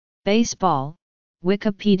Baseball,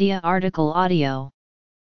 Wikipedia article audio.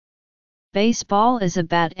 Baseball is a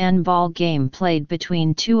bat and ball game played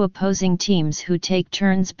between two opposing teams who take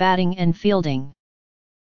turns batting and fielding.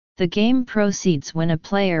 The game proceeds when a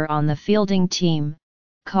player on the fielding team,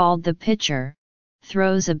 called the pitcher,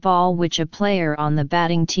 throws a ball which a player on the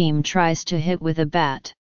batting team tries to hit with a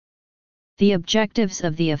bat. The objectives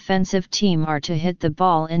of the offensive team are to hit the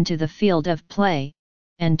ball into the field of play,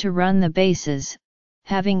 and to run the bases,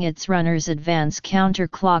 having its runners advance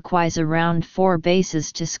counterclockwise around 4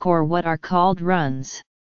 bases to score what are called runs.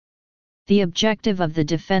 The objective of the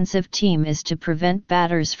defensive team is to prevent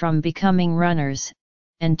batters from becoming runners,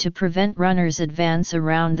 and to prevent runners advance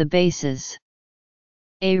around the bases.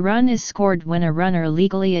 A run is scored when a runner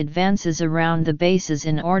legally advances around the bases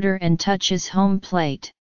in order and touches home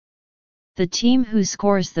plate. The team who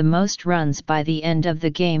scores the most runs by the end of the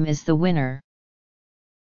game is the winner.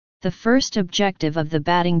 The first objective of the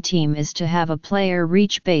batting team is to have a player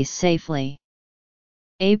reach base safely.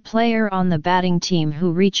 A player on the batting team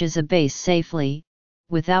who reaches a base safely,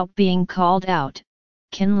 without being called out,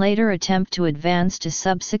 can later attempt to advance to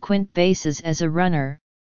subsequent bases as a runner.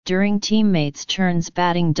 During teammates' turns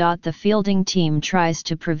batting. The fielding team tries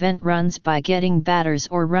to prevent runs by getting batters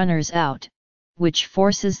or runners out, which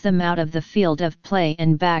forces them out of the field of play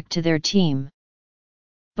and back to their team.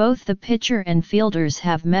 Both the pitcher and fielders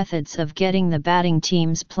have methods of getting the batting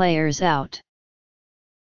team's players out.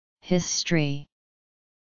 History.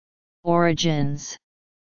 Origins.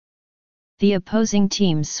 The opposing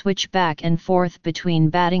teams switch back and forth between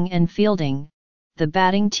batting and fielding. The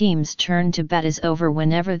batting team's turn to bat is over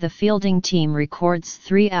whenever the fielding team records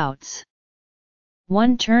 3 outs.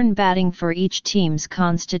 1 turn batting for each team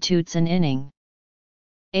constitutes an inning.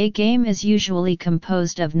 A game is usually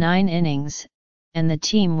composed of 9 innings, and the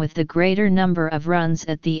team with the greater number of runs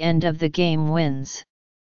at the end of the game wins.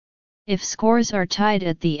 If scores are tied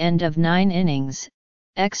at the end of 9 innings,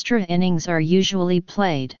 extra innings are usually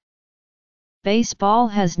played. Baseball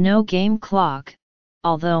has no game clock,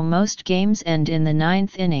 although most games end in the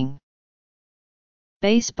 9th inning.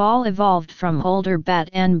 Baseball evolved from older bat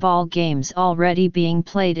and ball games already being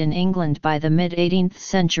played in England by the mid-18th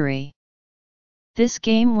century. This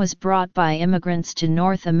game was brought by immigrants to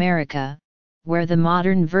North America, where the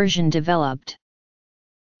modern version developed.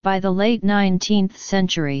 By the late 19th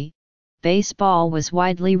century, baseball was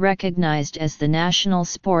widely recognized as the national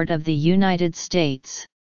sport of the United States.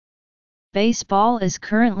 Baseball is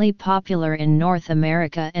currently popular in North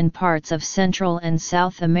America and parts of Central and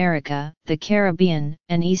South America, the Caribbean,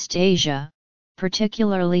 and East Asia,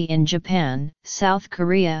 particularly in Japan, South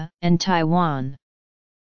Korea, and Taiwan.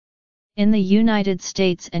 In the United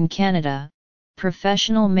States and Canada,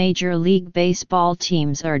 professional Major League Baseball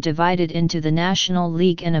teams are divided into the National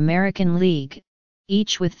League and American League,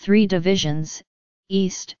 each with 3 divisions,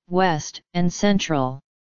 East, West, and Central.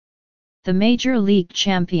 The Major League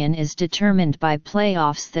champion is determined by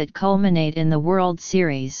playoffs that culminate in the World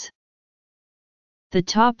Series. The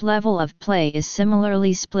top level of play is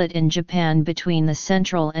similarly split in Japan between the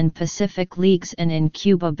Central and Pacific Leagues and in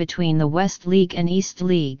Cuba between the West League and East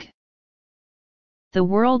League. The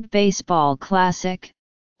World Baseball Classic,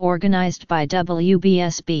 organized by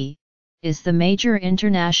WBSB, is the major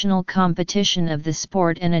international competition of the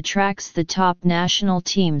sport and attracts the top national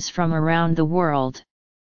teams from around the world.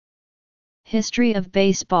 History of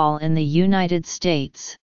baseball in the United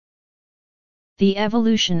States. The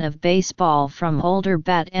evolution of baseball from older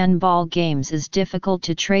bat and ball games is difficult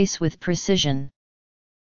to trace with precision.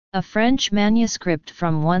 A French manuscript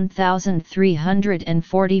from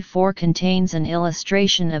 1344 contains an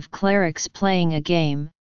illustration of clerics playing a game,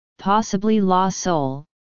 possibly La Soul,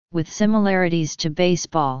 with similarities to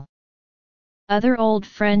baseball. Other Old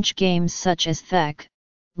French games such as Thec,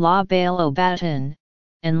 La Balle au Bâton,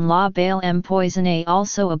 and La Balle Empoisonnée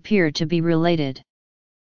also appear to be related.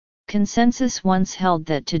 Consensus once held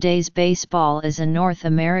that today's baseball is a North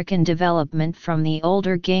American development from the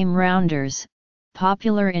older game rounders,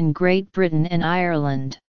 popular in Great Britain and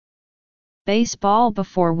Ireland. Baseball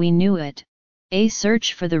Before We Knew It, A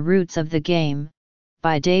Search for the Roots of the Game,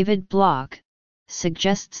 by David Block,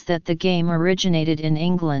 suggests that the game originated in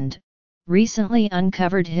England. Recently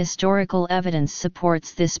uncovered historical evidence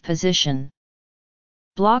supports this position.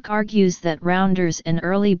 Block argues that rounders and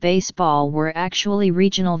early baseball were actually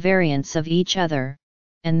regional variants of each other,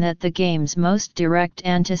 and that the game's most direct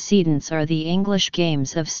antecedents are the English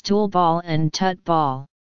games of stool ball and tut ball.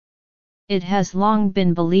 It has long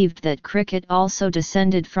been believed that cricket also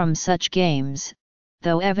descended from such games,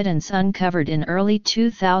 though evidence uncovered in early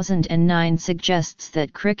 2009 suggests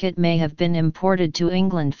that cricket may have been imported to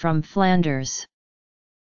England from Flanders.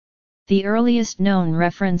 The earliest known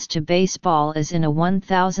reference to baseball is in a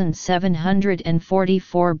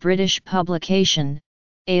 1744 British publication,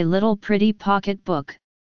 A Little Pretty Pocket Book,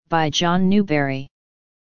 by John Newbery.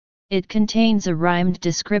 It contains a rhymed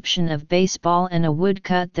description of baseball and a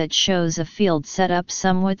woodcut that shows a field setup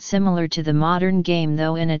somewhat similar to the modern game,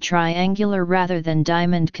 though in a triangular rather than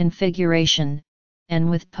diamond configuration, and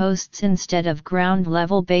with posts instead of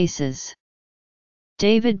ground-level bases.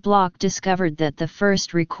 David Block discovered that the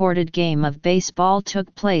first recorded game of baseball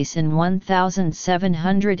took place in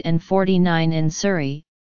 1749 in Surrey,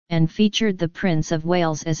 and featured the Prince of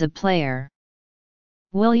Wales as a player.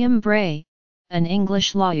 William Bray, an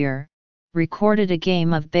English lawyer, recorded a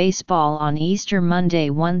game of baseball on Easter Monday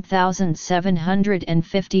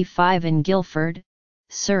 1755 in Guildford,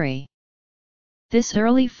 Surrey. This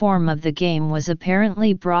early form of the game was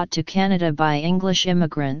apparently brought to Canada by English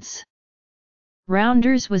immigrants.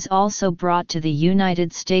 Rounders was also brought to the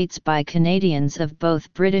United States by Canadians of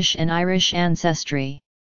both British and Irish ancestry.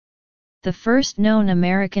 The first known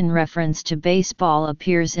American reference to baseball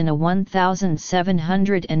appears in a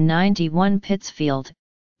 1791 Pittsfield,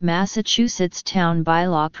 Massachusetts town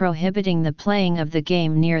bylaw prohibiting the playing of the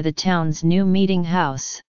game near the town's new meeting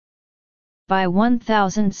house. By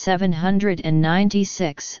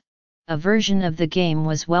 1796, a version of the game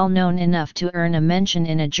was well known enough to earn a mention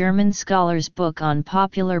in a German scholar's book on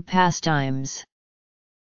popular pastimes.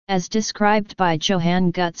 As described by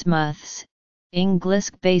Johann Gutsmuths, English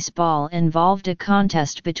baseball involved a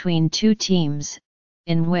contest between two teams,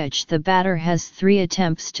 in which the batter has 3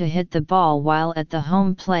 attempts to hit the ball while at the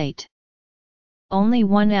home plate. Only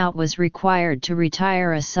 1 out was required to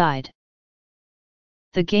retire a side.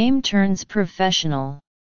 The game turns professional.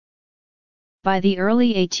 By the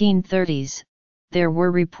early 1830s, there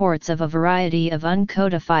were reports of a variety of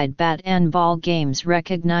uncodified bat and ball games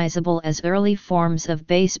recognizable as early forms of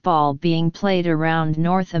baseball being played around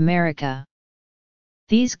North America.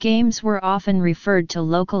 These games were often referred to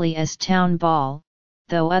locally as town ball,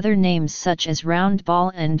 though other names such as round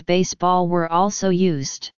ball and baseball were also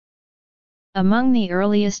used. Among the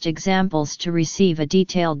earliest examples to receive a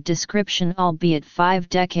detailed description, albeit 5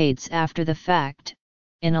 decades after the fact,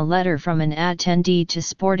 in a letter from an attendee to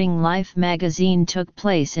Sporting Life magazine, took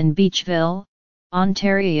place in Beachville,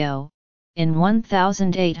 Ontario, in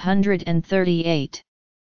 1838.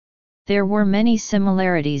 There were many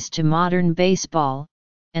similarities to modern baseball,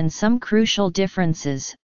 and some crucial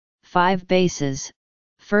differences. 5 bases,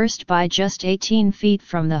 first by just 18 feet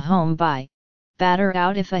from the home by, batter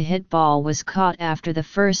out if a hit ball was caught after the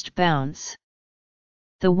first bounce.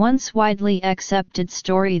 The once widely accepted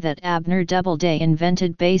story that Abner Doubleday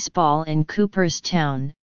invented baseball in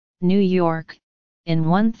Cooperstown, New York, in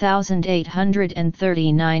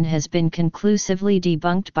 1839 has been conclusively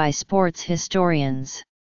debunked by sports historians.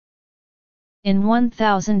 In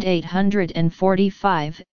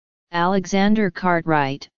 1845, Alexander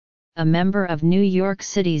Cartwright, a member of New York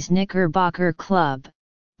City's Knickerbocker Club,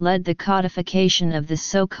 led the codification of the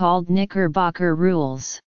so-called Knickerbocker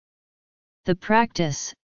rules. The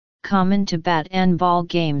practice, common to bat and ball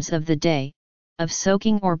games of the day, of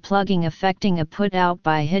soaking or plugging affecting a put-out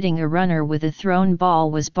by hitting a runner with a thrown ball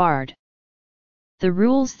was barred. The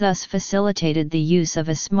rules thus facilitated the use of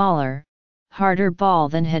a smaller, harder ball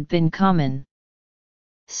than had been common.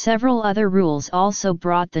 Several other rules also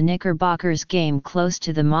brought the Knickerbockers game close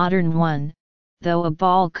to the modern one, though a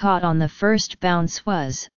ball caught on the first bounce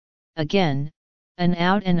was, again, an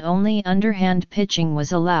out and only underhand pitching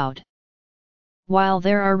was allowed. While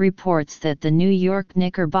there are reports that the New York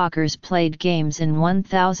Knickerbockers played games in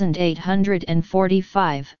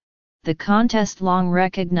 1845, the contest long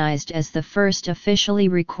recognized as the first officially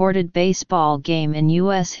recorded baseball game in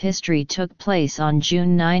U.S. history took place on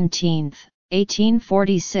June 19,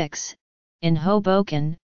 1846, in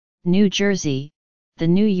Hoboken, New Jersey. The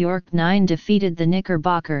New York Nine defeated the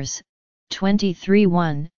Knickerbockers,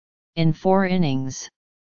 23-1, in 4 innings.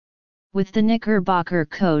 With the Knickerbocker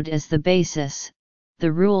Code as the basis,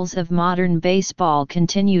 the rules of modern baseball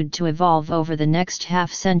continued to evolve over the next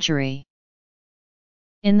half-century.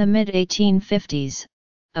 In the mid-1850s,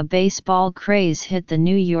 a baseball craze hit the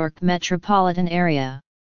New York metropolitan area.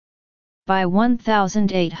 By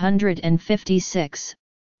 1856,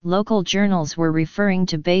 local journals were referring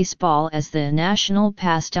to baseball as the national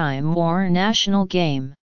pastime or national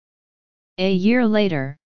game. A year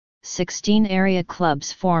later, 16 area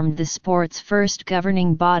clubs formed the sport's first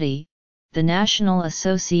governing body, the National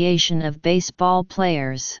Association of Baseball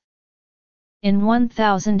Players. In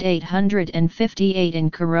 1858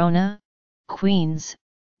 in Corona, Queens,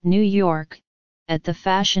 New York, at the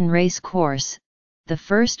Fashion Race Course, the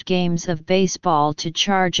first games of baseball to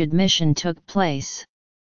charge admission took place.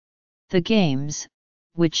 The games,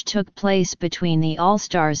 which took place between the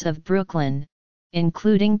All-Stars of Brooklyn,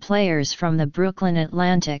 including players from the Brooklyn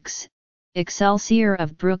Atlantics, Excelsior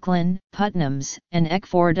of Brooklyn, Putnams, and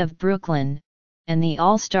Eckford of Brooklyn, and the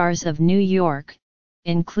All-Stars of New York,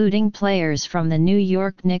 including players from the New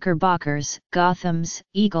York Knickerbockers, Gothams,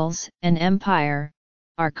 Eagles, and Empire,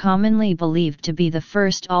 are commonly believed to be the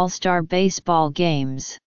first All-Star baseball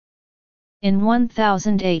games. In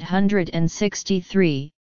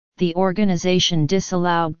 1863, the organization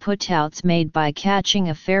disallowed putouts made by catching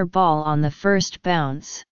a fair ball on the first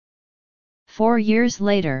bounce. 4 years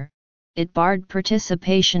later, it barred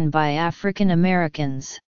participation by African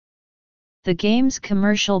Americans. The game's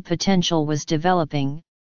commercial potential was developing.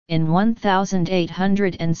 In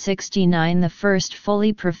 1869, the first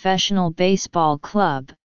fully professional baseball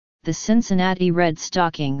club, the Cincinnati Red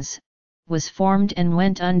Stockings, was formed and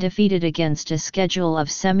went undefeated against a schedule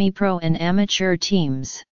of semi-pro and amateur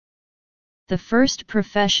teams. The first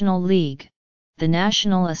professional league, the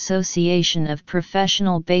National Association of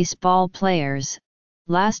Professional Baseball Players,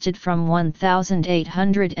 lasted from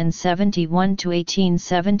 1871 to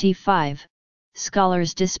 1875.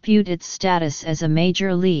 Scholars dispute its status as a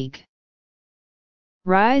major league.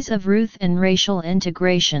 Rise of youth and racial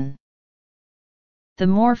integration. The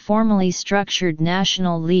more formally structured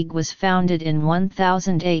National League was founded in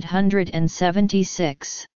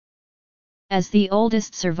 1876. As the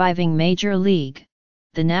oldest surviving major league,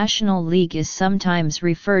 the National League is sometimes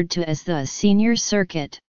referred to as the Senior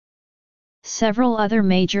Circuit. Several other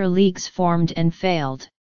major leagues formed and failed.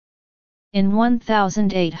 In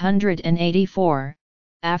 1884,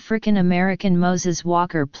 African-American Moses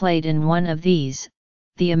Walker played in one of these,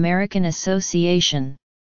 the American Association.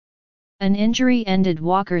 An injury ended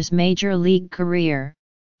Walker's major league career,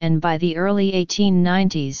 and by the early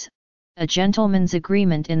 1890s, a gentleman's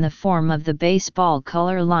agreement in the form of the baseball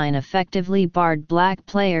color line effectively barred black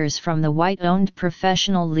players from the white-owned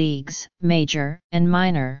professional leagues, major and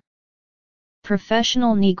minor.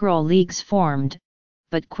 Professional Negro leagues formed,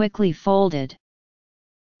 but quickly folded.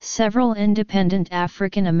 Several independent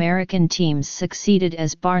African American teams succeeded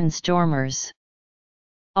as barnstormers.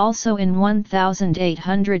 Also in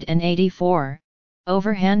 1884,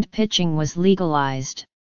 overhand pitching was legalized.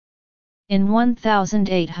 In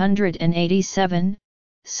 1887,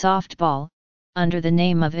 softball, under the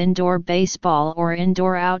name of indoor baseball or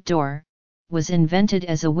indoor-outdoor, was invented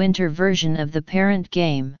as a winter version of the parent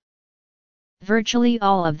game. Virtually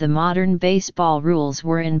all of the modern baseball rules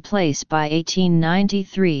were in place by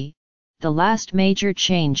 1893. The last major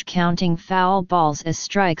change, counting foul balls as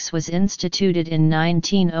strikes, was instituted in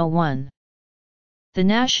 1901. The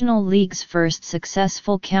National League's first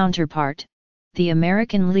successful counterpart, the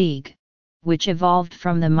American League, which evolved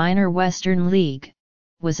from the minor Western League,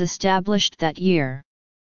 was established that year.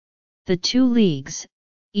 The two leagues,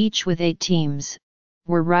 each with 8 teams,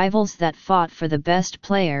 were rivals that fought for the best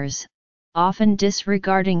players, often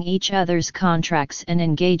disregarding each other's contracts and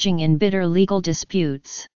engaging in bitter legal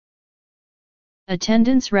disputes.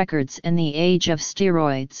 Attendance records and the age of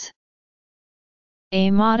steroids. A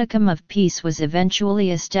modicum of peace was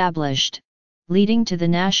eventually established, leading to the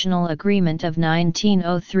National Agreement of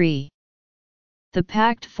 1903. The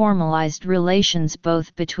pact formalized relations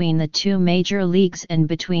both between the two major leagues and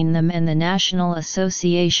between them and the National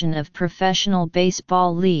Association of Professional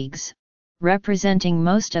Baseball Leagues, representing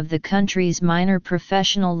most of the country's minor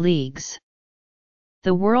professional leagues.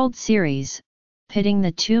 The World Series, pitting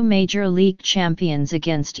the two major league champions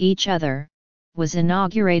against each other, was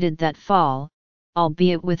inaugurated that fall,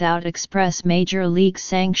 albeit without express major league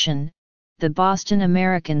sanction. The Boston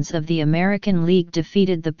Americans of the American League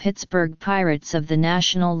defeated the Pittsburgh Pirates of the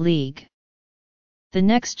National League. The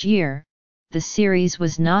next year, the series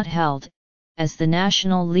was not held, as the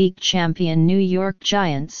National League champion New York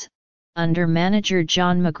Giants, under manager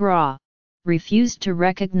John McGraw, refused to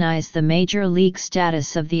recognize the major league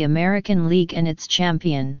status of the American League and its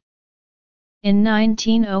champion. In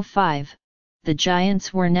 1905, the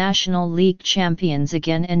Giants were National League champions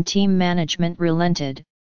again and team management relented,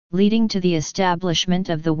 leading to the establishment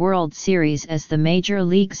of the World Series as the Major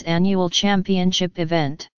League's annual championship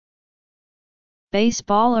event.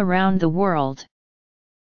 Baseball around the world.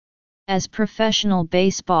 As professional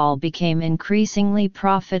baseball became increasingly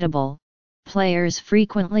profitable, players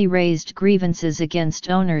frequently raised grievances against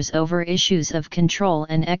owners over issues of control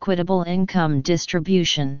and equitable income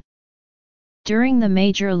distribution. During the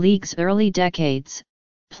Major League's early decades,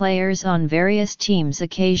 players on various teams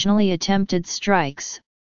occasionally attempted strikes,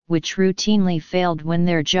 which routinely failed when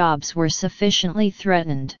their jobs were sufficiently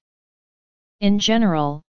threatened. In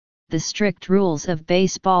general, the strict rules of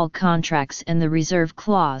baseball contracts and the reserve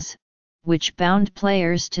clause, which bound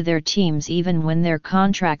players to their teams even when their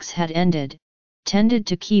contracts had ended, tended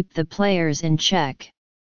to keep the players in check.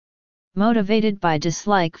 Motivated by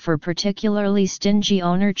dislike for particularly stingy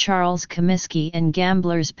owner Charles Comiskey and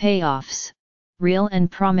gamblers' payoffs, real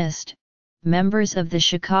and promised, members of the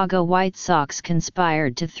Chicago White Sox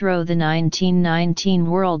conspired to throw the 1919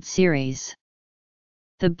 World Series.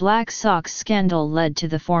 The Black Sox scandal led to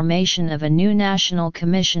the formation of a new National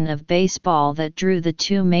Commission of Baseball that drew the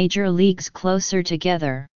two major leagues closer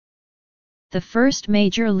together. The first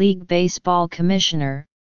Major League Baseball commissioner,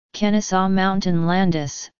 Kennesaw Mountain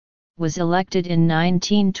Landis, was elected in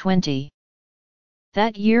 1920.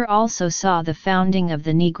 That year also saw the founding of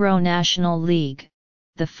the Negro National League,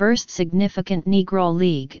 the first significant Negro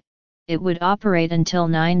league. It would operate until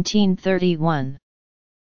 1931.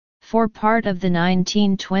 For part of the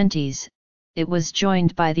 1920s, it was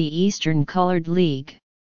joined by the Eastern Colored League.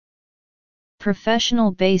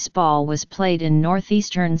 Professional baseball was played in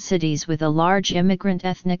northeastern cities with a large immigrant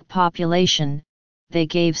ethnic population. They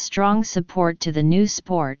gave strong support to the new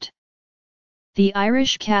sport. The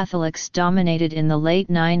Irish Catholics dominated in the late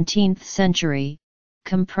 19th century,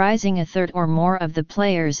 comprising a third or more of the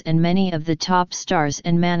players and many of the top stars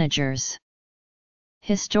and managers.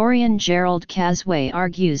 Historian Gerald Casway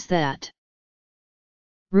argues that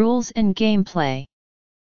rules and gameplay.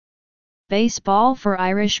 Baseball for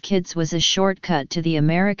Irish kids was a shortcut to the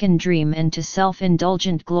American dream and to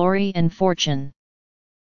self-indulgent glory and fortune.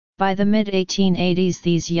 By the mid-1880s,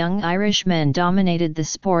 these young Irishmen dominated the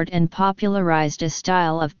sport and popularized a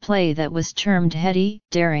style of play that was termed heady,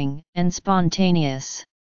 daring, and spontaneous.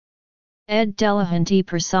 Ed Delahanty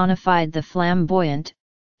personified the flamboyant,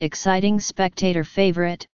 exciting spectator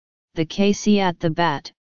favorite, the Casey at the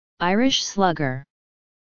bat, Irish slugger.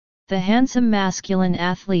 The handsome masculine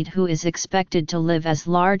athlete who is expected to live as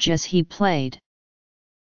large as he played.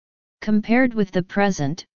 Compared with the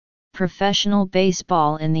present, professional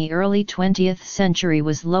baseball in the early 20th century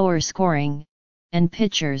was lower scoring, and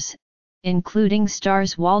pitchers, including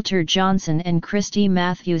stars Walter Johnson and Christy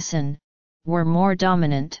Mathewson, were more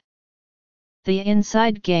dominant. The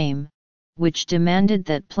inside game, which demanded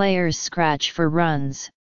that players scratch for runs,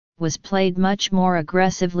 was played much more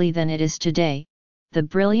aggressively than it is today. The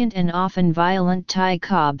brilliant and often violent Ty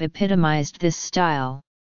Cobb epitomized this style.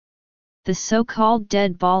 The so-called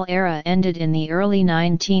dead ball era ended in the early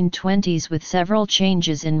 1920s with several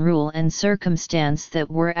changes in rule and circumstance that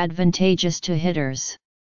were advantageous to hitters.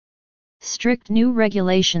 Strict new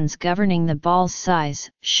regulations governing the ball's size,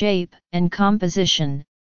 shape, and composition,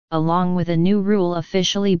 along with a new rule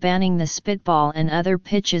officially banning the spitball and other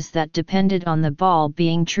pitches that depended on the ball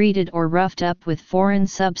being treated or roughed up with foreign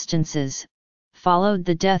substances, followed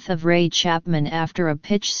the death of Ray Chapman after a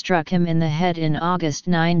pitch struck him in the head in August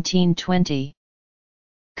 1920.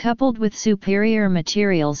 Coupled with superior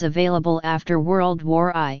materials available after World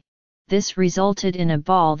War I, this resulted in a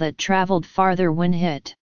ball that traveled farther when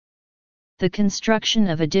hit. The construction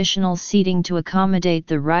of additional seating to accommodate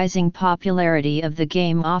the rising popularity of the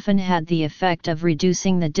game often had the effect of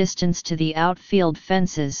reducing the distance to the outfield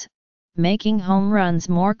fences, making home runs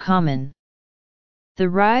more common. The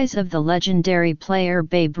rise of the legendary player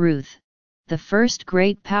Babe Ruth, the first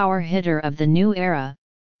great power hitter of the new era,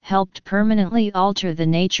 helped permanently alter the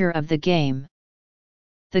nature of the game.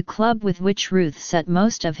 The club with which Ruth set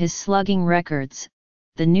most of his slugging records,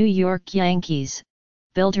 the New York Yankees,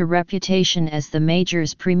 built a reputation as the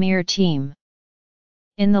major's premier team.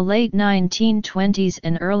 In the late 1920s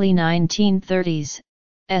and early 1930s,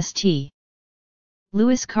 St.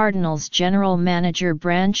 Louis Cardinals general manager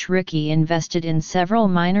Branch Rickey invested in several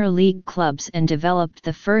minor league clubs and developed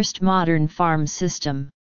the first modern farm system.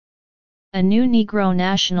 A new Negro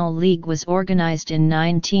National League was organized in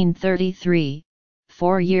 1933.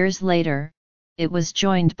 4 years later, it was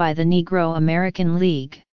joined by the Negro American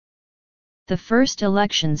League. The first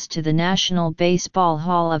elections to the National Baseball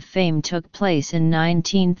Hall of Fame took place in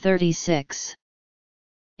 1936.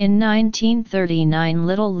 In 1939,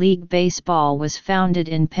 Little League Baseball was founded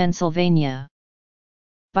in Pennsylvania.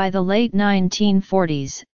 By the late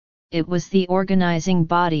 1940s, it was the organizing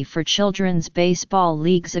body for children's baseball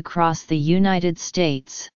leagues across the United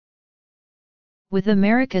States. With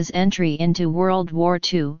America's entry into World War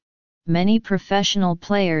II, many professional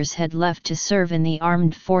players had left to serve in the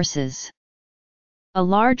armed forces. A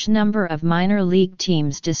large number of minor league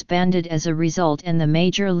teams disbanded as a result, and the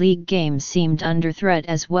major league game seemed under threat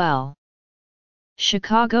as well.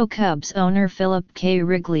 Chicago Cubs owner Philip K.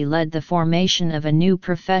 Wrigley led the formation of a new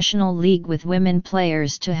professional league with women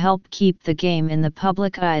players to help keep the game in the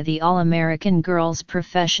public eye. The All-American Girls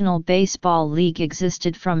Professional Baseball League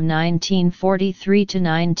existed from 1943 to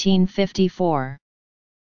 1954.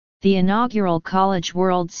 The inaugural College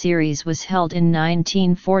World Series was held in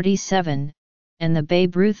 1947, and the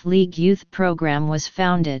Babe Ruth League Youth Program was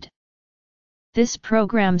founded. This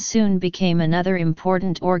program soon became another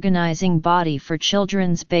important organizing body for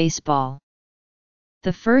children's baseball.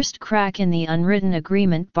 The first crack in the unwritten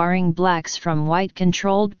agreement barring blacks from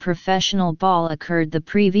white-controlled professional ball occurred the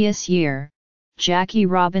previous year. Jackie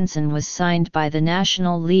Robinson was signed by the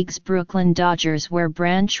National League's Brooklyn Dodgers, where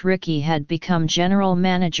Branch Rickey had become general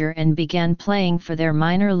manager and began playing for their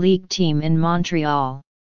minor league team in Montreal.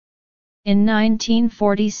 In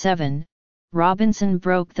 1947, Robinson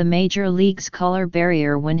broke the Major League's color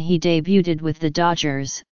barrier when he debuted with the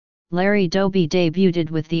Dodgers. Larry Doby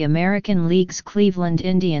debuted with the American League's Cleveland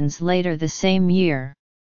Indians later the same year.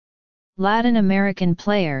 Latin American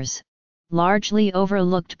players, largely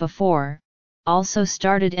overlooked before, also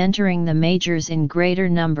started entering the majors in greater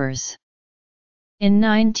numbers. In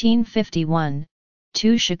 1951,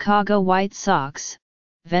 two Chicago White Sox,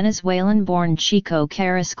 Venezuelan-born Chico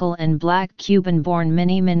Carrascal and black Cuban-born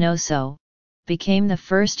Minnie Minoso, became the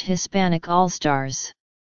first Hispanic All-Stars.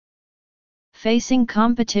 Facing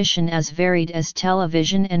competition as varied as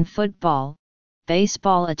television and football,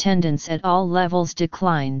 baseball attendance at all levels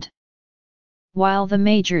declined. While the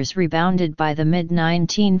majors rebounded by the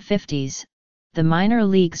mid-1950s, the minor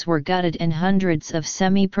leagues were gutted and hundreds of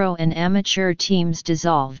semi-pro and amateur teams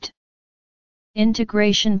dissolved.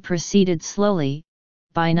 Integration proceeded slowly.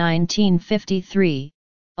 By 1953,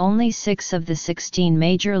 only 6 of the 16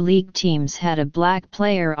 major league teams had a black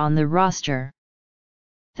player on the roster.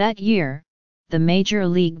 That year, the Major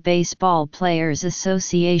League Baseball Players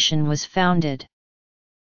Association was founded.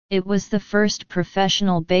 It was the first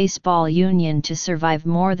professional baseball union to survive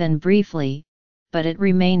more than briefly, but it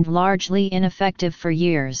remained largely ineffective for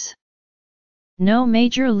years. No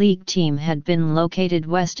major league team had been located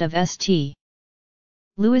west of St.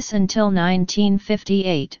 Louis until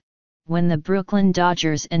 1958. When the Brooklyn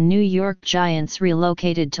Dodgers and New York Giants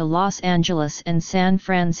relocated to Los Angeles and San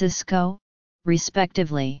Francisco,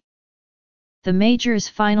 respectively. The major's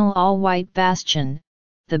final all-white bastion,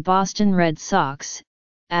 the Boston Red Sox,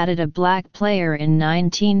 added a black player in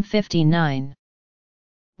 1959.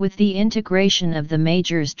 With the integration of the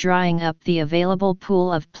majors drying up the available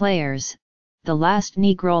pool of players, the last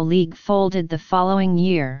Negro League folded the following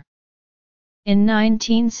year. In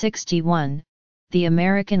 1961, the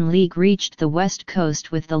American League reached the West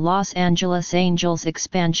Coast with the Los Angeles Angels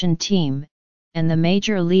expansion team, and the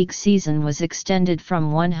Major League season was extended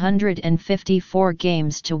from 154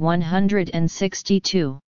 games to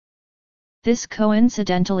 162. This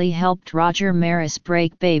coincidentally helped Roger Maris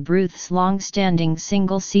break Babe Ruth's long-standing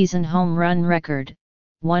single-season home run record,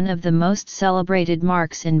 one of the most celebrated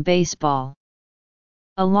marks in baseball.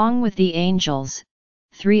 Along with the Angels,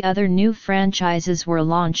 3 other new franchises were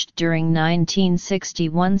launched during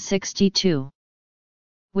 1961-62.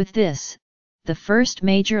 With this, the first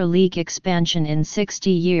major league expansion in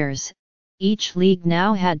 60 years, each league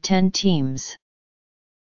now had 10 teams.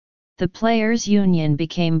 The Players' Union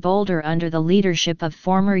became bolder under the leadership of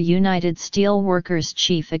former United Steelworkers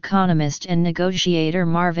chief economist and negotiator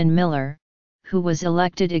Marvin Miller, who was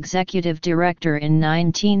elected executive director in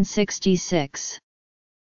 1966.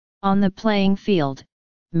 On the playing field,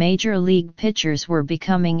 Major League pitchers were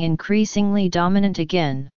becoming increasingly dominant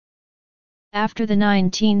again. After the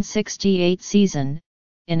 1968 season,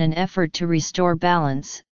 in an effort to restore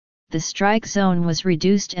balance, the strike zone was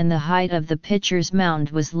reduced and the height of the pitcher's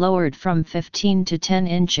mound was lowered from 15 to 10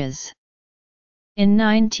 inches. In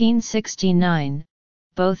 1969,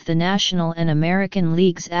 both the National and American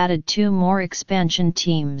Leagues added 2 more expansion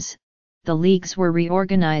teams. The leagues were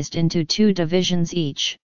reorganized into 2 divisions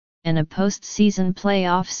each, and a postseason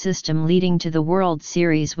playoff system leading to the World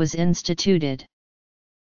Series was instituted.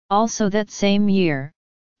 Also that same year,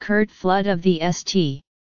 Curt Flood of the St.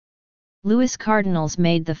 Louis Cardinals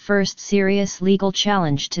made the first serious legal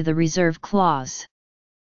challenge to the reserve clause.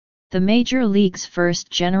 The Major League's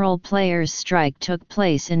first general players' strike took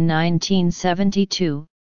place in 1972,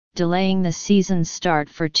 delaying the season's start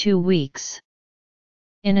for 2 weeks.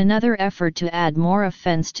 In another effort to add more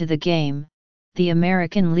offense to the game, the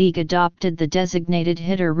American League adopted the designated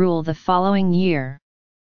hitter rule the following year.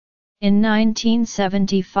 In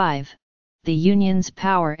 1975, the union's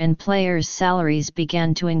power and players' salaries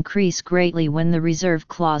began to increase greatly when the reserve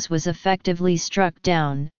clause was effectively struck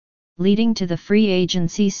down, leading to the free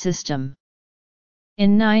agency system.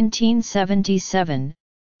 In 1977,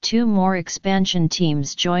 two more expansion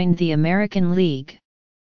teams joined the American League.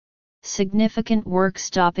 Significant work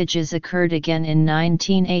stoppages occurred again in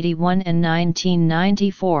 1981 and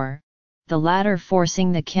 1994, the latter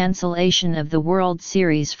forcing the cancellation of the World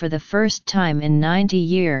Series for the first time in 90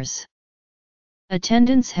 years.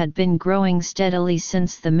 Attendance had been growing steadily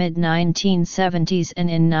since the mid-1970s, and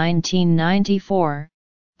in 1994,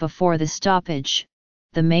 before the stoppage,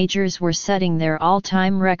 the majors were setting their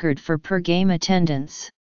all-time record for per-game attendance.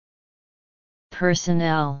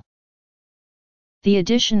 Personnel. The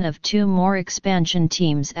addition of two more expansion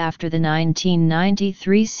teams after the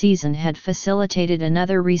 1993 season had facilitated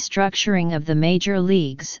another restructuring of the major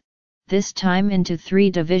leagues, this time into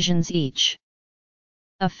three divisions each.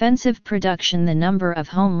 Offensive production, the number of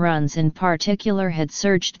home runs in particular, had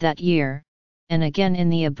surged that year, and again in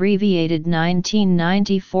the abbreviated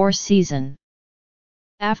 1994 season.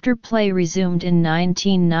 After play resumed in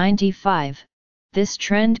 1995, this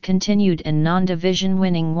trend continued and non-division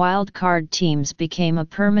winning wildcard teams became a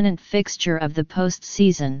permanent fixture of the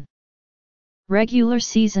postseason. Regular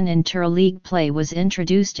season interleague play was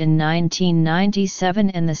introduced in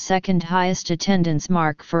 1997, and the second highest attendance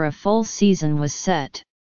mark for a full season was set.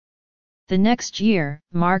 The next year,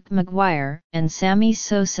 Mark McGwire and Sammy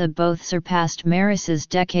Sosa both surpassed Maris's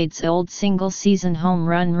decades-old single-season home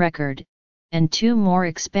run record, and two more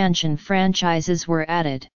expansion franchises were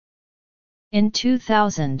added. In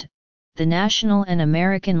 2000, the National and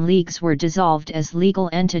American Leagues were dissolved as legal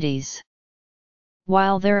entities.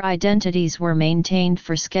 While their identities were maintained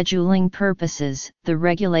for scheduling purposes, the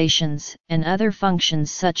regulations and other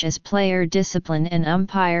functions such as player discipline and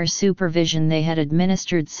umpire supervision they had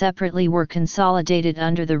administered separately were consolidated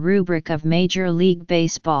under the rubric of Major League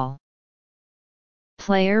Baseball.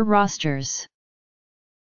 Player rosters.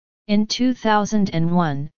 In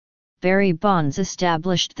 2001, Barry Bonds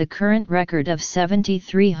established the current record of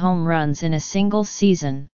 73 home runs in a single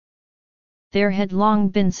season. There had long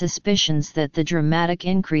been suspicions that the dramatic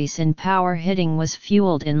increase in power hitting was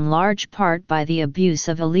fueled in large part by the abuse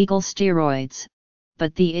of illegal steroids,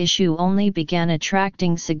 but the issue only began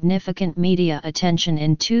attracting significant media attention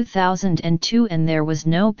in 2002, and there was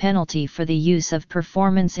no penalty for the use of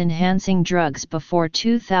performance-enhancing drugs before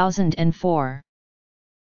 2004.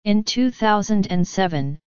 In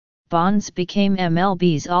 2007, Bonds became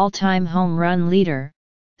MLB's all-time home run leader,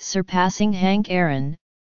 surpassing Hank Aaron,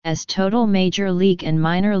 as total major league and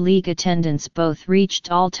minor league attendance both reached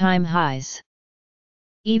all-time highs.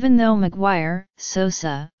 Even though McGwire,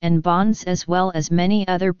 Sosa, and Bonds, as well as many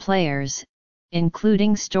other players,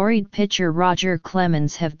 including storied pitcher Roger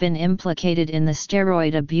Clemens, have been implicated in the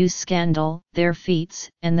steroid abuse scandal, their feats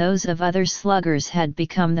and those of other sluggers had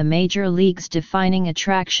become the major league's defining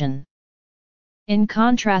attraction. In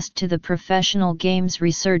contrast to the professional game's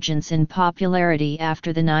resurgence in popularity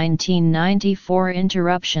after the 1994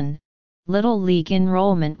 interruption, Little League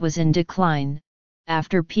enrollment was in decline.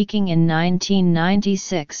 After peaking in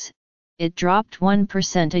 1996, it dropped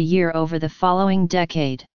 1% a year over the following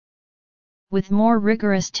decade. With more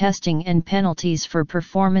rigorous testing and penalties for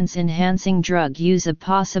performance-enhancing drug use a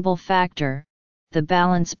possible factor, the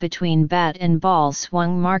balance between bat and ball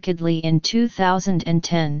swung markedly in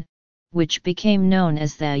 2010, which became known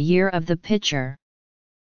as the Year of the Pitcher.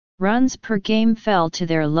 Runs per game fell to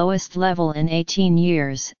their lowest level in 18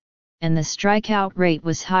 years, and the strikeout rate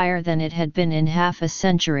was higher than it had been in half a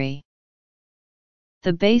century.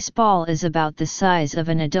 The baseball is about the size of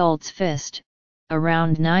an adult's fist,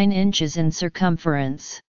 around 9 inches in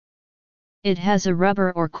circumference. It has a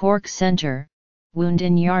rubber or cork center, wound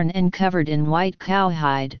in yarn and covered in white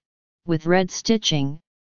cowhide, with red stitching.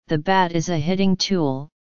 The bat is a hitting tool,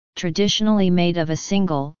 traditionally made of a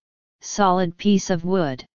single, solid piece of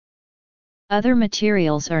wood. Other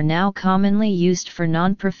materials are now commonly used for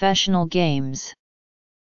non-professional games.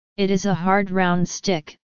 It is a hard round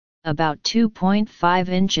stick, about 2.5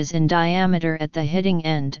 inches in diameter at the hitting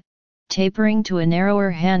end, tapering to a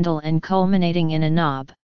narrower handle and culminating in a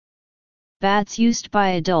knob. Bats used by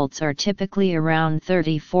adults are typically around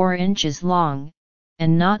 34 inches long,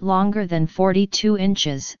 and not longer than 42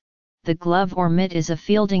 inches. The glove or mitt is a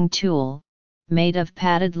fielding tool, made of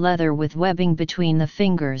padded leather with webbing between the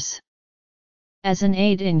fingers. As an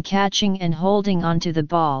aid in catching and holding onto the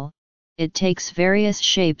ball, it takes various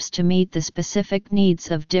shapes to meet the specific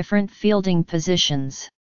needs of different fielding positions.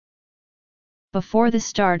 Before the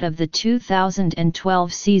start of the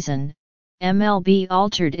 2012 season, MLB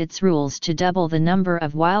altered its rules to double the number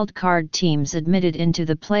of wildcard teams admitted into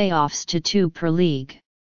the playoffs to 2 per league.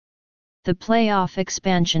 The playoff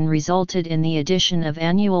expansion resulted in the addition of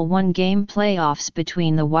annual one-game playoffs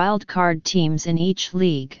between the wild-card teams in each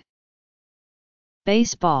league.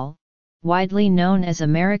 Baseball, widely known as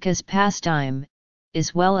America's pastime,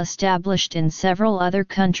 is well established in several other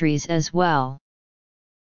countries as well.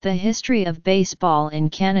 The history of baseball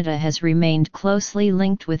in Canada has remained closely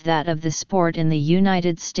linked with that of the sport in the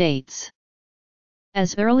United States.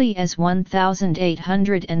 As early as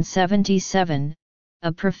 1877,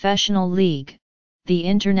 a professional league, the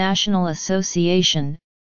International Association,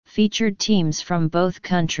 featured teams from both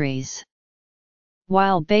countries.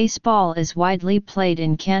 While baseball is widely played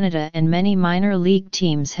in Canada and many minor league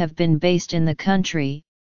teams have been based in the country,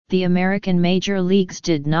 the American major leagues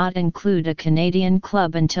did not include a Canadian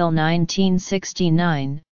club until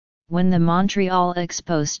 1969, when the Montreal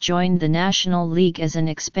Expos joined the National League as an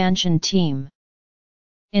expansion team.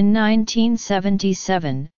 In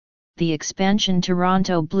 1977, the expansion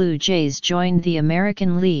Toronto Blue Jays joined the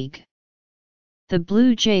American League. The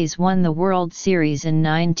Blue Jays won the World Series in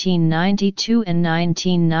 1992 and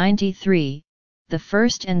 1993, the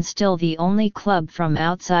first and still the only club from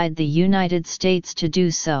outside the United States to do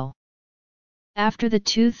so. After the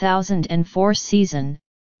 2004 season,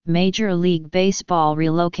 Major League Baseball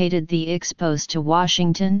relocated the Expos to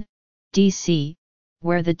Washington, D.C.,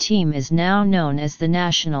 where the team is now known as the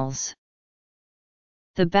Nationals.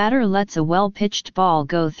 The batter lets a well-pitched ball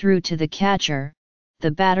go through to the catcher,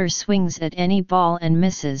 the batter swings at any ball and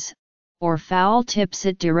misses, or foul tips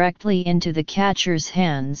it directly into the catcher's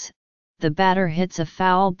hands. The batter hits a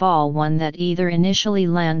foul ball, one that either initially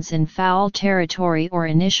lands in foul territory or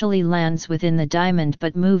initially lands within the diamond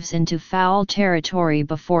but moves into foul territory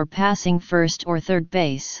before passing first or third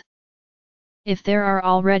base. If there are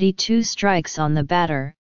already 2 strikes on the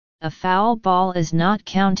batter, a foul ball is not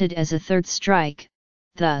counted as a third strike.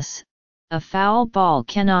 Thus, a foul ball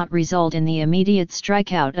cannot result in the immediate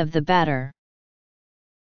strikeout of the batter.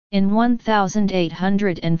 In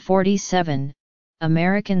 1847,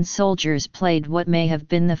 American soldiers played what may have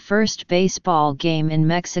been the first baseball game in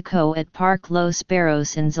Mexico at Parque Los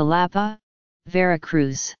Perros in Jalapa,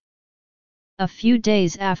 Veracruz. A few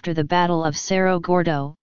days after the Battle of Cerro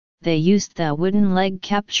Gordo, they used the wooden leg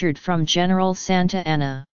captured from General Santa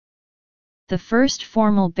Anna. The first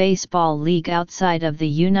formal baseball league outside of the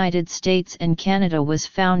United States and Canada was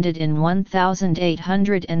founded in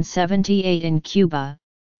 1878 in Cuba,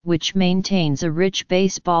 which maintains a rich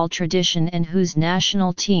baseball tradition and whose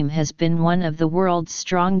national team has been one of the world's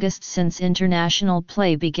strongest since international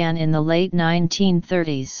play began in the late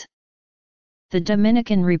 1930s. The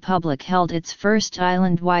Dominican Republic held its first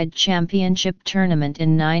island-wide championship tournament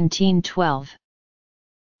in 1912.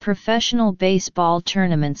 Professional baseball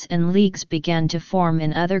tournaments and leagues began to form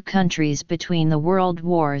in other countries between the World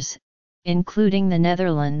Wars, including the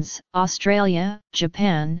Netherlands, Australia,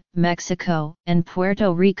 Japan, Mexico, and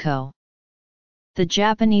Puerto Rico. The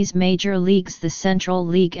Japanese major leagues, the Central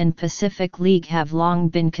League and Pacific League, have long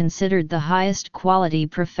been considered the highest quality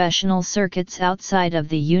professional circuits outside of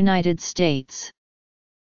the United States.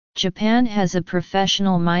 Japan has a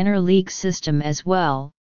professional minor league system as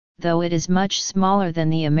well, though it is much smaller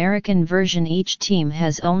than the American version. Each team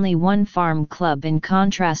has only one farm club in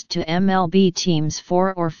contrast to MLB teams'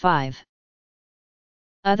 4 or 5.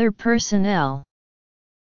 Other personnel.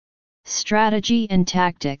 Strategy and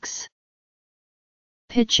tactics.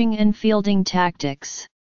 Pitching and fielding tactics.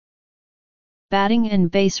 Batting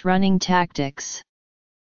and base running tactics.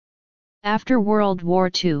 After World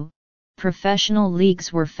War II, professional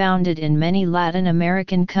leagues were founded in many Latin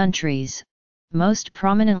American countries, most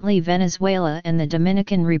prominently Venezuela and the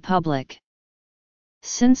Dominican Republic.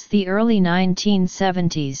 Since the early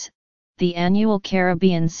 1970s, the annual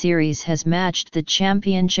Caribbean Series has matched the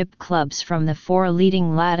championship clubs from the 4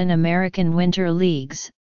 leading Latin American winter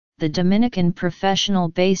leagues, the Dominican Professional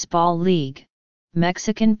Baseball League,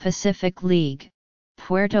 Mexican Pacific League,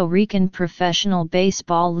 Puerto Rican Professional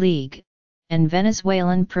Baseball League, and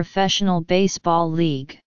Venezuelan Professional Baseball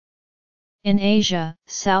League. In Asia,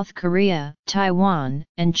 South Korea, Taiwan,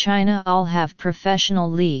 and China all have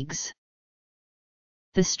professional leagues.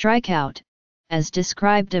 The strikeout, as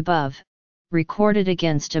described above, recorded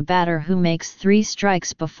against a batter who makes 3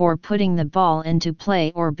 strikes before putting the ball into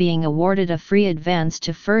play or being awarded a free advance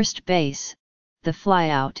to first base. The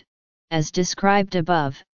flyout, as described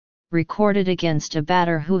above, recorded against a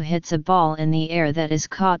batter who hits a ball in the air that is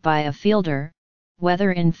caught by a fielder,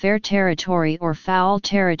 whether in fair territory or foul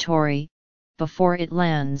territory, before it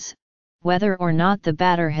lands, whether or not the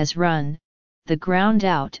batter has run. The ground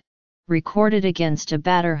out, recorded against a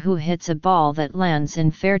batter who hits a ball that lands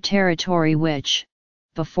in fair territory which,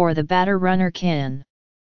 before the batter runner can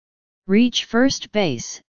Reach first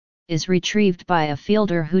base is retrieved by a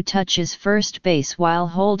fielder who touches first base while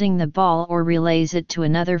holding the ball or relays it to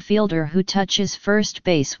another fielder who touches first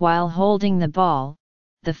base while holding the ball.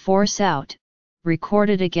 The force out,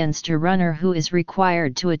 recorded against a runner who is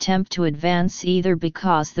required to attempt to advance either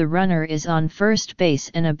because the runner is on first base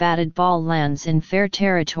and a batted ball lands in fair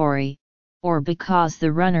territory, or because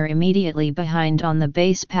the runner immediately behind on the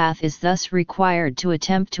base path is thus required to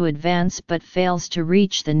attempt to advance but fails to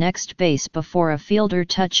reach the next base before a fielder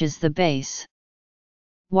touches the base.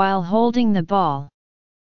 While holding the ball,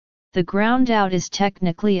 the ground out is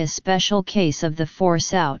technically a special case of the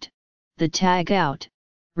force out, the tag out,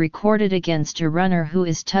 recorded against a runner who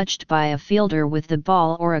is touched by a fielder with the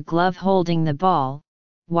ball or a glove holding the ball,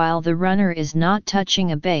 while the runner is not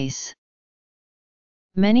touching a base.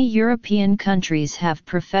 Many European countries have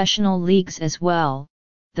professional leagues as well,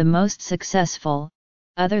 the most successful,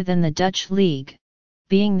 other than the Dutch League,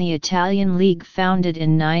 being the Italian League founded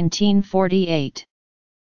in 1948.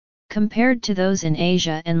 Compared to those in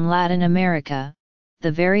Asia and Latin America,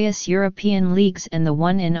 the various European leagues and the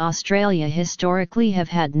one in Australia historically have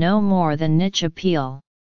had no more than niche appeal.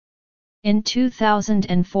 In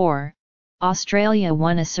 2004, Australia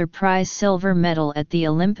won a surprise silver medal at the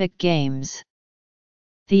Olympic Games.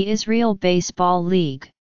 The Israel Baseball League,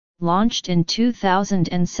 launched in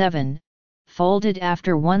 2007, folded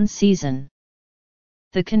after one season.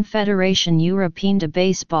 The Confédération Européenne de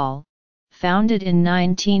Baseball, founded in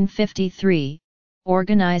 1953,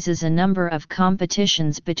 organizes a number of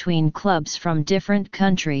competitions between clubs from different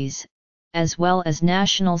countries, as well as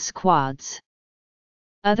national squads.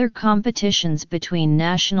 Other competitions between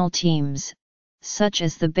national teams, such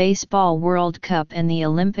as the Baseball World Cup and the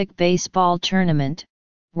Olympic Baseball Tournament,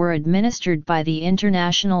 were administered by the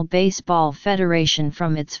International Baseball Federation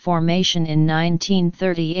from its formation in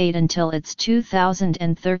 1938 until its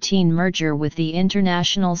 2013 merger with the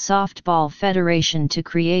International Softball Federation to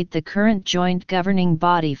create the current joint governing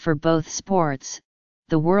body for both sports,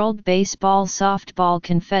 the World Baseball Softball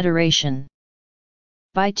Confederation.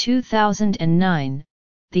 By 2009,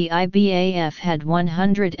 the IBAF had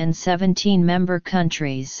 117 member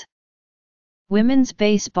countries. Women's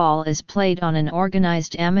baseball is played on an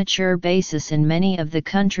organized amateur basis in many of the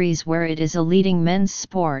countries where it is a leading men's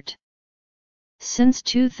sport. Since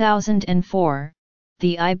 2004,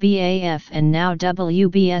 the IBAF and now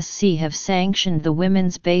WBSC have sanctioned the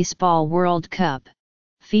Women's Baseball World Cup,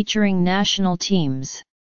 featuring national teams.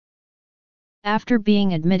 After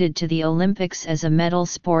being admitted to the Olympics as a medal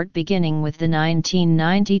sport beginning with the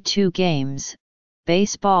 1992 Games,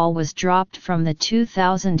 baseball was dropped from the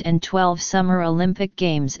 2012 Summer Olympic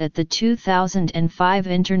Games at the 2005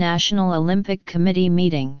 International Olympic Committee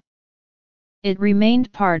meeting. It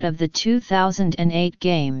remained part of the 2008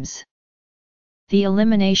 Games. The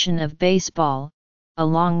elimination of baseball,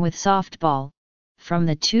 along with softball, from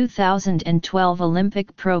the 2012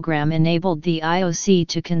 Olympic program enabled the IOC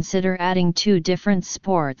to consider adding two different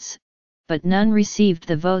sports, but none received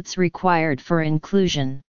the votes required for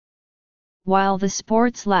inclusion. While the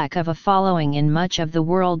sport's lack of a following in much of the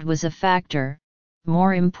world was a factor,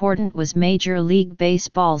 more important was Major League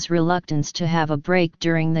Baseball's reluctance to have a break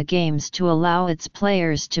during the games to allow its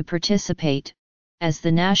players to participate, as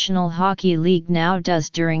the National Hockey League now does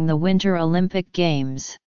during the Winter Olympic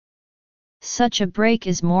Games. Such a break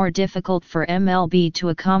is more difficult for MLB to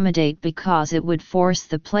accommodate because it would force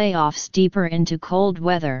the playoffs deeper into cold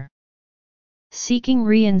weather. Seeking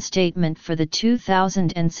reinstatement for the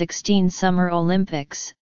 2016 Summer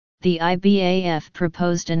Olympics, the IBAF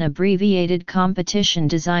proposed an abbreviated competition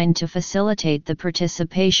designed to facilitate the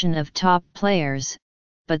participation of top players,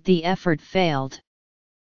 but the effort failed.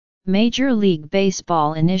 Major League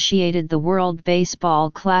Baseball initiated the World Baseball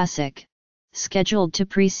Classic, scheduled to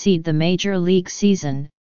precede the Major League season,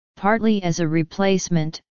 partly as a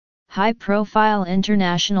replacement, high-profile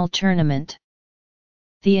international tournament.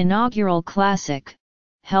 The inaugural Classic,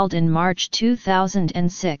 held in March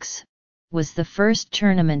 2006, was the first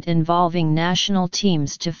tournament involving national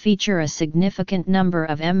teams to feature a significant number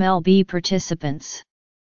of MLB participants.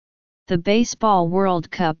 The Baseball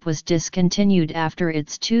World Cup was discontinued after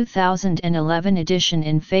its 2011 edition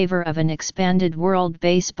in favor of an expanded World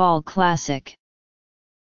Baseball Classic.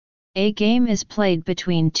 A game is played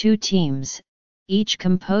between two teams, each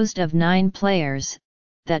composed of 9 players,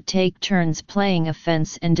 that take turns playing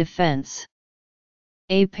offense and defense.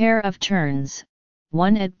 A pair of turns,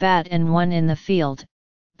 one at bat and one in the field,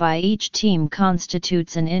 by each team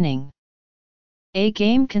constitutes an inning. A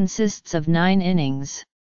game consists of 9 innings.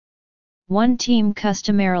 One team,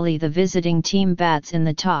 customarily the visiting team, bats in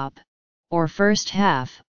the top, or first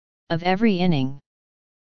half, of every inning.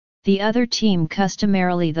 The other team,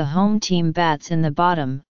 customarily the home team, bats in the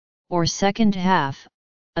bottom, or second half,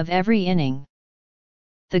 of every inning.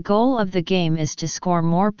 The goal of the game is to score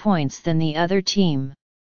more points than the other team.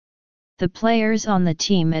 The players on the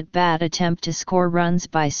team at bat attempt to score runs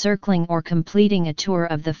by circling or completing a tour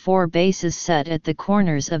of the 4 bases set at the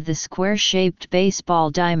corners of the square-shaped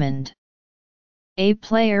baseball diamond. A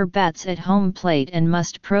player bats at home plate and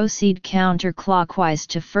must proceed counterclockwise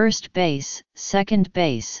to first base, second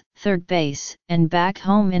base, third base, and back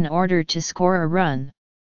home in order to score a run.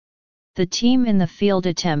 The team in the field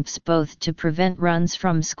attempts both to prevent runs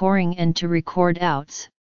from scoring and to record outs,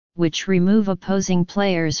 which remove opposing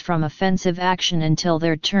players from offensive action until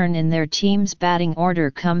their turn in their team's batting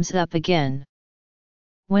order comes up again.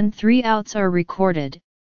 When 3 outs are recorded,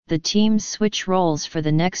 the teams switch roles for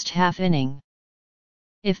the next half inning.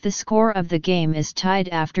 If the score of the game is tied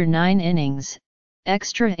after 9 innings,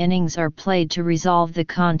 extra innings are played to resolve the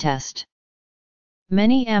contest.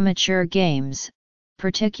 Many amateur games,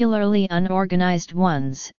 particularly unorganized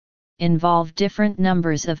ones, involve different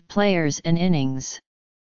numbers of players and innings.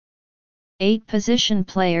 8 position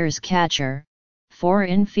players: catcher, 4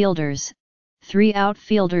 infielders, 3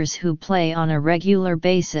 outfielders who play on a regular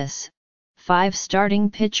basis, 5 starting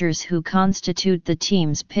pitchers who constitute the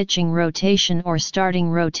team's pitching rotation or starting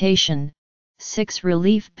rotation, 6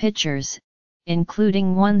 relief pitchers,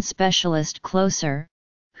 including 1 specialist closer,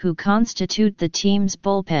 who constitute the team's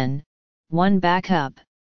bullpen, 1 backup,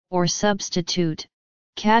 or substitute,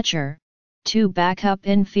 catcher, 2 backup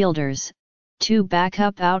infielders, 2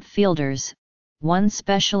 backup outfielders, 1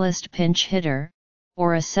 specialist pinch hitter,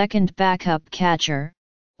 or a second backup catcher,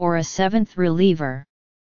 or a 7th reliever.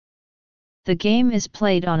 The game is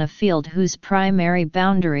played on a field whose primary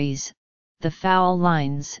boundaries, the foul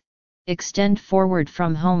lines, extend forward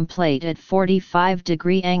from home plate at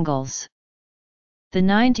 45-degree angles. The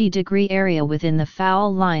 90-degree area within the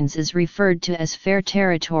foul lines is referred to as fair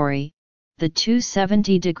territory, the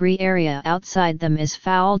 270-degree area outside them is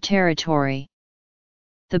foul territory.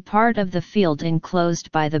 The part of the field enclosed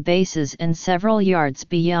by the bases and several yards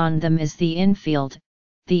beyond them is the infield,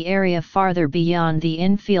 the area farther beyond the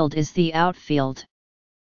infield is the outfield.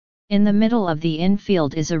 In the middle of the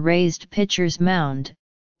infield is a raised pitcher's mound,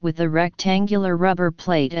 with a rectangular rubber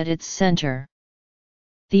plate at its center.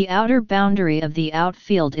 The outer boundary of the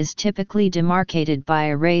outfield is typically demarcated by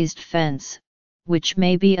a raised fence, which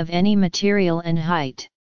may be of any material and height.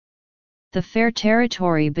 The fair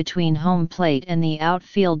territory between home plate and the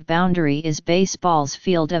outfield boundary is baseball's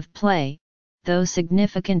field of play, though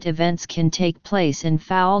significant events can take place in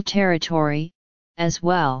foul territory, as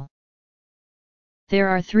well. There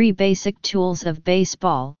are 3 basic tools of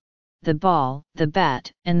baseball: the ball, the bat,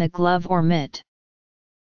 and the glove or mitt.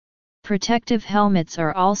 Protective helmets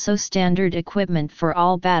are also standard equipment for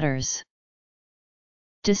all batters.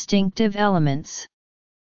 Distinctive elements.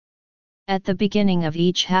 At the beginning of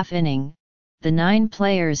each half inning, the 9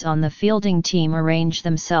 players on the fielding team arrange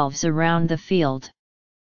themselves around the field.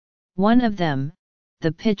 One of them,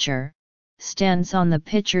 the pitcher, stands on the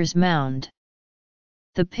pitcher's mound.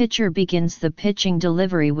 The pitcher begins the pitching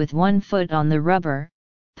delivery with 1 foot on the rubber,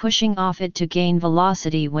 pushing off it to gain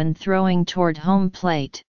velocity when throwing toward home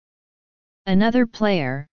plate. Another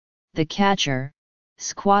player, the catcher,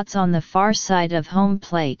 squats on the far side of home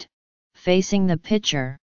plate, facing the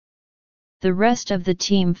pitcher. The rest of the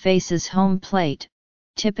team faces home plate,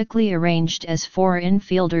 typically arranged as 4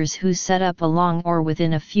 infielders who set up along or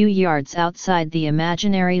within a few yards outside the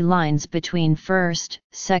imaginary lines between first,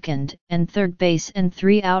 second, and third base, and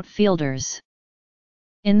 3 outfielders.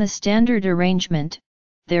 In the standard arrangement,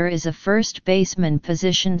 there is a first baseman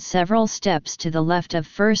positioned several steps to the left of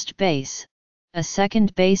first base, a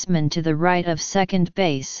second baseman to the right of second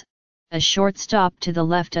base, a shortstop to the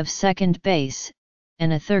left of second base,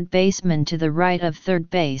 and a third baseman to the right of third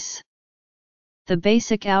base. The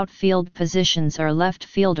basic outfield positions are left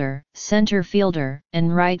fielder, center fielder,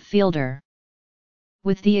 and right fielder.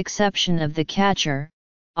 With the exception of the catcher,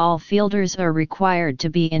 all fielders are required to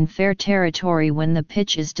be in fair territory when the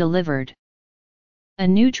pitch is delivered. A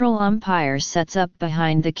neutral umpire sets up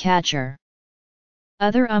behind the catcher.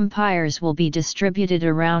 Other umpires will be distributed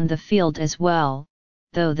around the field as well,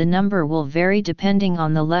 though the number will vary depending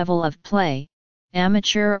on the level of play.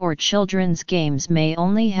 Amateur or children's games may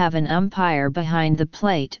only have an umpire behind the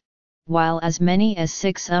plate, while as many as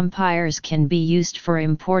 6 umpires can be used for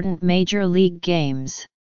important major league games.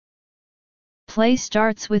 Play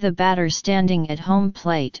starts with a batter standing at home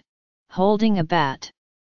plate, holding a bat.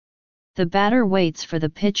 The batter waits for the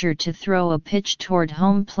pitcher to throw a pitch toward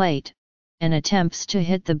home plate, and attempts to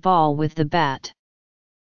hit the ball with the bat.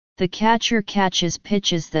 The catcher catches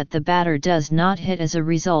pitches that the batter does not hit as a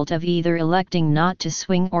result of either electing not to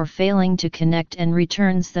swing or failing to connect and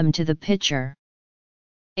returns them to the pitcher.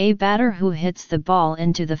 A batter who hits the ball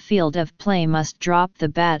into the field of play must drop the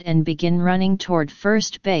bat and begin running toward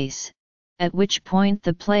first base, at which point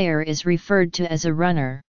the player is referred to as a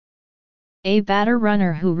runner. A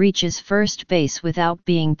batter-runner who reaches first base without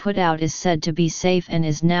being put out is said to be safe and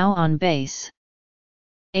is now on base.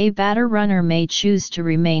 A batter-runner may choose to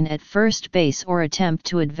remain at first base or attempt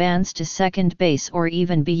to advance to second base or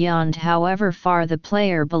even beyond, however far the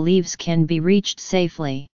player believes can be reached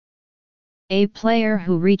safely. A player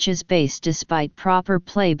who reaches base despite proper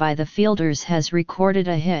play by the fielders has recorded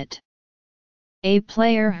a hit. A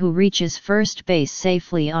player who reaches first base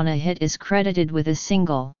safely on a hit is credited with a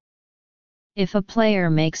single. If a player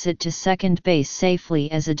makes it to second base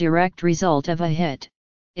safely as a direct result of a hit,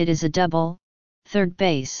 it is a double, third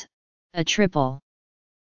base, a triple.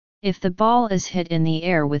 If the ball is hit in the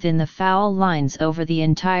air within the foul lines over the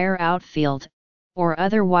entire outfield, or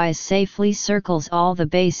otherwise safely circles all the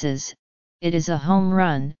bases, it is a home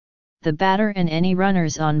run. The batter and any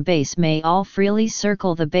runners on base may all freely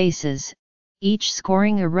circle the bases, each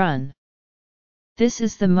scoring a run. This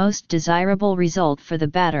is the most desirable result for the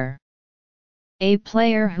batter. A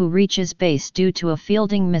player who reaches base due to a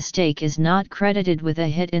fielding mistake is not credited with a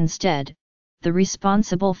hit. Instead, the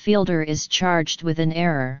responsible fielder is charged with an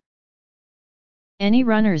error. Any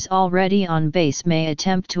runners already on base may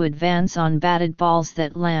attempt to advance on batted balls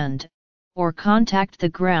that land, or contact the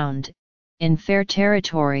ground, in fair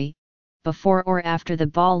territory, before or after the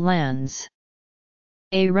ball lands.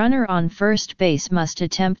 A runner on first base must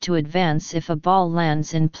attempt to advance if a ball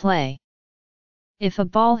lands in play. If a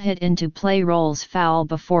ball hit into play rolls foul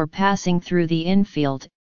before passing through the infield,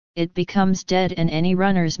 it becomes dead and any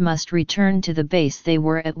runners must return to the base they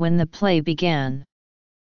were at when the play began.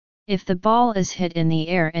 If the ball is hit in the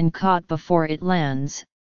air and caught before it lands,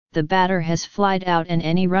 the batter has flied out and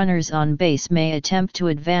any runners on base may attempt to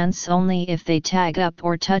advance only if they tag up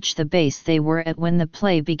or touch the base they were at when the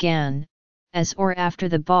play began, as or after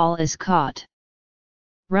the ball is caught.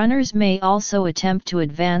 Runners may also attempt to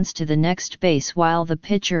advance to the next base while the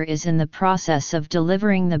pitcher is in the process of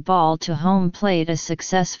delivering the ball to home plate. A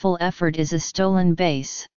successful effort is a stolen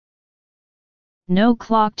base. No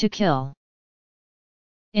clock to kill.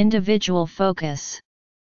 Individual focus.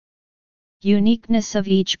 Uniqueness of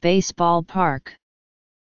each baseball park.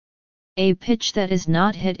 A pitch that is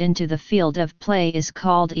not hit into the field of play is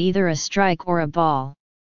called either a strike or a ball.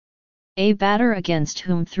 A batter against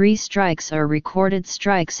whom 3 strikes are recorded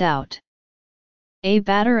strikes out. A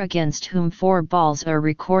batter against whom 4 balls are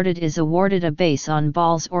recorded is awarded a base on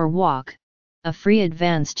balls or walk, a free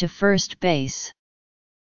advance to first base.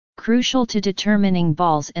 Crucial to determining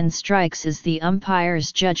balls and strikes is the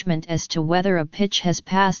umpire's judgment as to whether a pitch has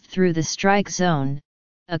passed through the strike zone,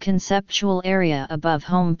 a conceptual area above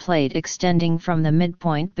home plate extending from the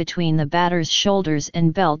midpoint between the batter's shoulders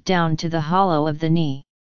and belt down to the hollow of the knee.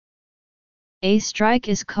 A strike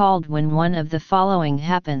is called when one of the following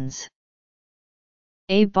happens.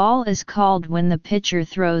 A ball is called when the pitcher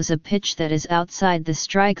throws a pitch that is outside the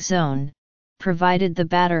strike zone, provided the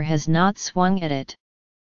batter has not swung at it.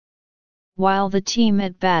 While the team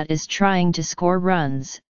at bat is trying to score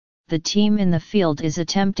runs, the team in the field is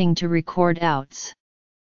attempting to record outs.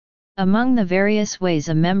 Among the various ways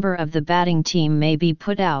a member of the batting team may be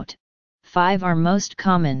put out, 5 are most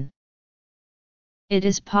common. It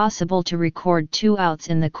is possible to record 2 outs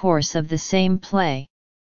in the course of the same play.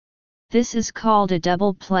 This is called a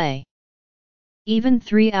double play. Even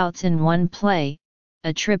 3 outs in one play,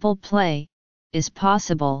 a triple play, is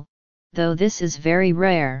possible, though this is very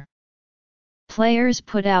rare. Players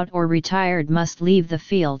put out or retired must leave the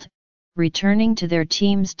field, returning to their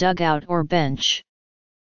team's dugout or bench.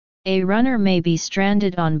 A runner may be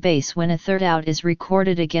stranded on base when a third out is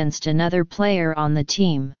recorded against another player on the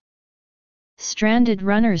team. Stranded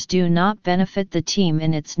runners do not benefit the team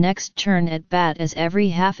in its next turn at bat as every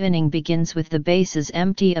half inning begins with the bases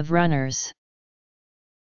empty of runners.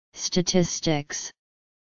 Statistics.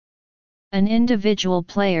 An individual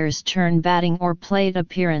player's turn batting or plate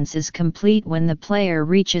appearance is complete when the player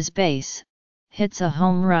reaches base, hits a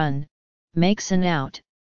home run, makes an out,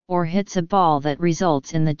 or hits a ball that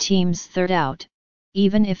results in the team's third out,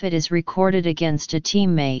 even if it is recorded against a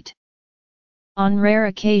teammate. On rare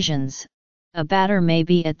occasions, a batter may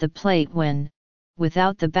be at the plate when,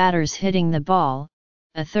 without the batters hitting the ball,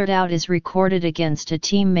 a third out is recorded against a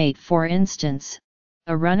teammate, for instance,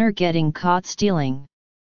 a runner getting caught stealing.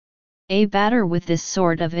 A batter with this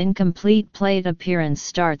sort of incomplete plate appearance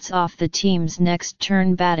starts off the team's next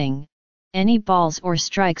turn batting, Any balls or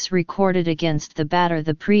strikes recorded against the batter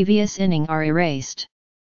the previous inning are erased.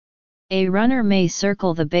 A runner may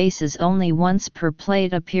circle the bases only once per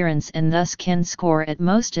plate appearance and thus can score at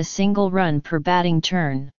most a single run per batting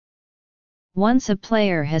turn. Once a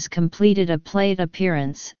player has completed a plate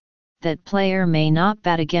appearance, that player may not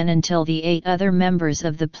bat again until the 8 other members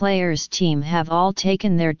of the player's team have all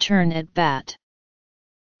taken their turn at bat.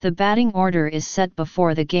 The batting order is set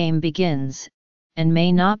before the game begins, and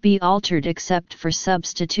may not be altered except for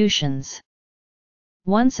substitutions.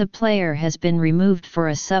 Once a player has been removed for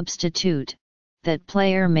a substitute, that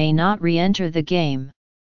player may not re-enter the game.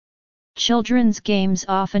 Children's games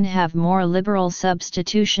often have more liberal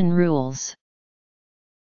substitution rules.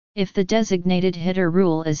 If the designated hitter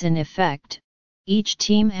rule is in effect, each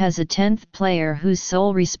team has a 10th player whose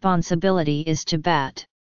sole responsibility is to bat.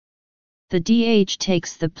 The DH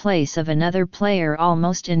takes the place of another player,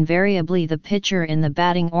 almost invariably the pitcher in the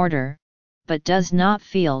batting order, but does not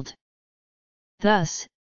field. Thus,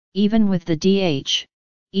 even with the DH,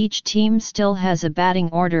 each team still has a batting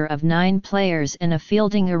order of 9 players and a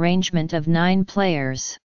fielding arrangement of 9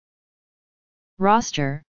 players.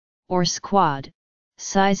 Roster, or squad,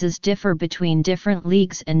 sizes differ between different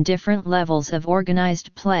leagues and different levels of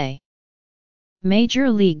organized play. Major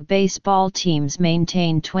League Baseball teams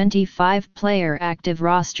maintain 25-player active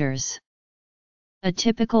rosters. A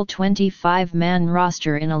typical 25-man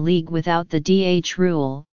roster in a league without the DH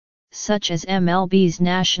rule, such as MLB's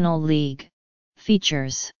National League,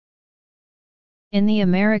 features. In the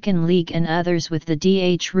American League and others with the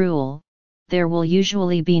DH rule, there will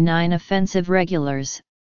usually be 9 offensive regulars,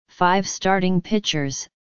 5 starting pitchers,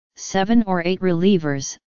 7 or 8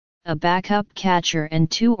 relievers, a backup catcher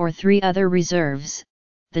and 2 or 3 other reserves.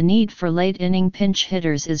 The need for late-inning pinch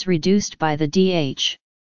hitters is reduced by the DH.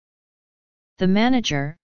 The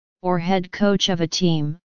manager, or head coach of a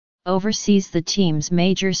team, oversees the team's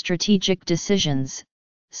major strategic decisions,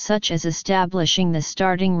 such as establishing the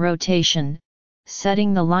starting rotation,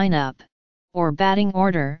 setting the lineup, or batting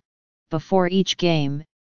order, before each game,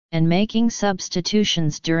 and making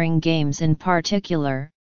substitutions during games, in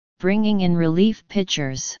particular, bringing in relief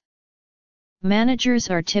pitchers.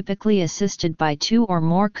 Managers are typically assisted by 2 or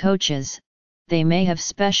more coaches. They may have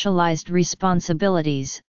specialized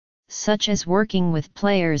responsibilities, such as working with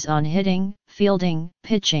players on hitting, fielding,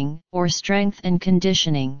 pitching, or strength and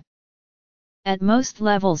conditioning. At most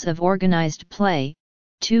levels of organized play,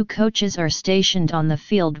 2 coaches are stationed on the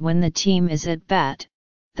field when the team is at bat,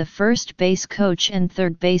 the first base coach and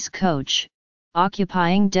third base coach,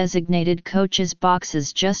 occupying designated coaches'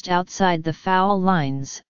 boxes just outside the foul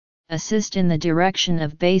lines, assist in the direction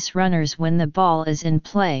of base runners when the ball is in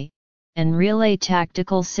play, and relay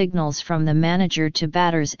tactical signals from the manager to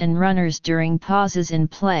batters and runners during pauses in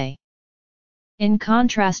play. In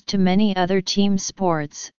contrast to many other team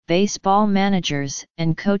sports, baseball managers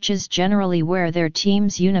and coaches generally wear their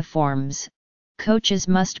team's uniforms. Coaches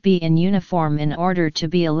must be in uniform in order to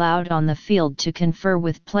be allowed on the field to confer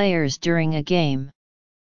with players during a game.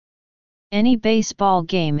 Any baseball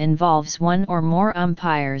game involves 1 or more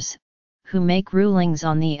umpires, who make rulings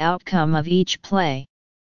on the outcome of each play.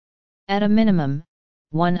 At a minimum,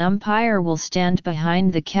 1 umpire will stand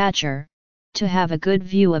behind the catcher, to have a good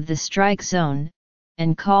view of the strike zone,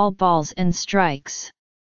 and call balls and strikes.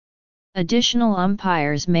 Additional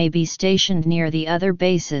umpires may be stationed near the other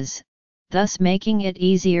bases, thus making it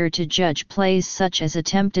easier to judge plays such as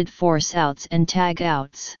attempted force outs and tag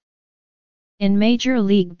outs. In Major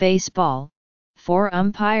League Baseball, 4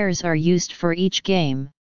 umpires are used for each game,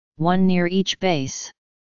 1 near each base.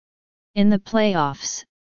 In the playoffs,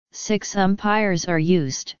 6 umpires are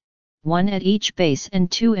used, 1 at each base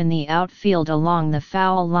and 2 in the outfield along the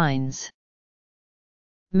foul lines.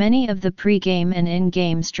 Many of the pre-game and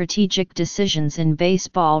in-game strategic decisions in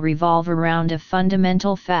baseball revolve around a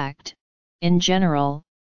fundamental fact. In general,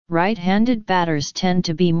 right-handed batters tend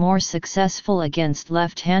to be more successful against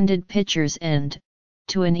left-handed pitchers and,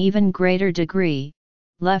 to an even greater degree,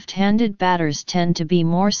 left-handed batters tend to be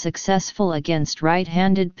more successful against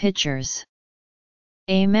right-handed pitchers.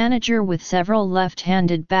 A manager with several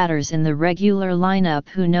left-handed batters in the regular lineup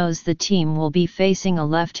who knows the team will be facing a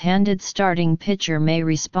left-handed starting pitcher may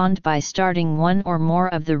respond by starting 1 or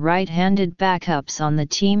more of the right-handed backups on the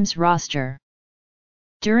team's roster.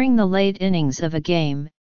 During the late innings of a game,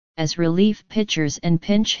 as relief pitchers and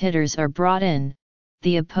pinch hitters are brought in,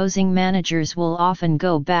 the opposing managers will often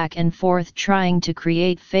go back and forth trying to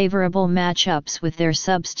create favorable matchups with their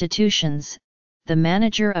substitutions, the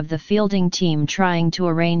manager of the fielding team trying to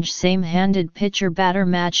arrange same-handed pitcher-batter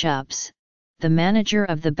matchups, the manager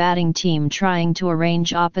of the batting team trying to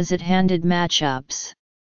arrange opposite-handed matchups.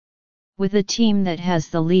 With a team that has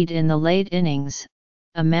the lead in the late innings,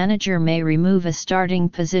 a manager may remove a starting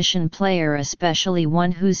position player, especially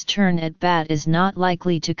one whose turn at bat is not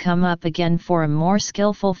likely to come up again, for a more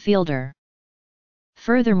skillful fielder.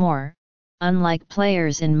 Furthermore, unlike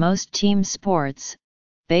players in most team sports,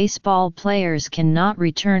 baseball players cannot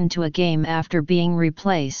return to a game after being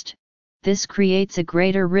replaced. This creates a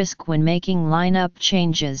greater risk when making lineup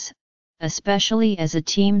changes, especially as a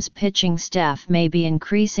team's pitching staff may be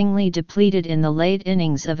increasingly depleted in the late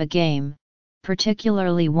innings of a game,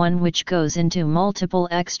 particularly one which goes into multiple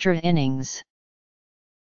extra innings.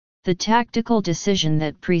 The tactical decision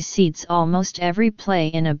that precedes almost every play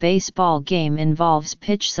in a baseball game involves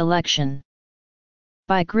pitch selection.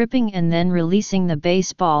 By gripping and then releasing the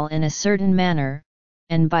baseball in a certain manner,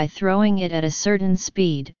 and by throwing it at a certain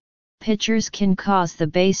speed, pitchers can cause the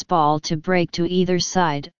baseball to break to either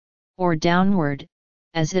side, or downward,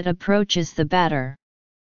 as it approaches the batter.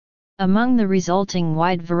 Among the resulting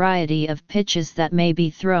wide variety of pitches that may be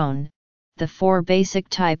thrown, the four basic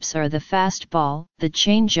types are the fastball, the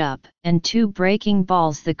changeup, and two breaking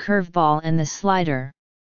balls, the curveball and the slider.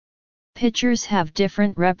 Pitchers have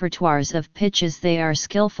different repertoires of pitches they are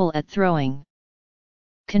skillful at throwing.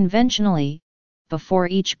 Conventionally, before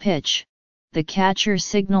each pitch, the catcher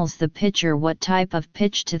signals the pitcher what type of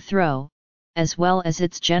pitch to throw, as well as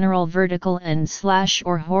its general vertical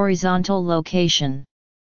and/or horizontal location.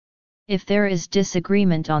 If there is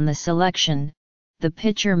disagreement on the selection, the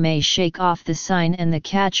pitcher may shake off the sign and the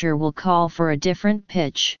catcher will call for a different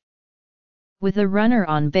pitch. With a runner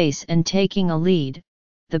on base and taking a lead,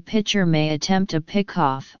 the pitcher may attempt a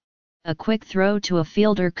pickoff, a quick throw to a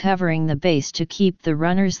fielder covering the base to keep the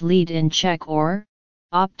runner's lead in check, or,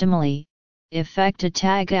 optimally, effect a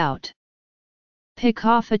tag out.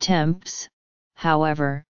 Pickoff attempts,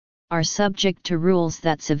 however, are subject to rules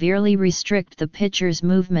that severely restrict the pitcher's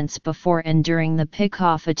movements before and during the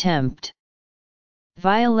pickoff attempt.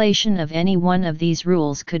 Violation of any one of these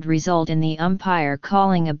rules could result in the umpire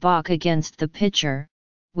calling a balk against the pitcher,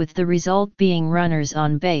 with the result being runners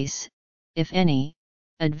on base, if any,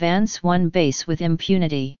 advance one base with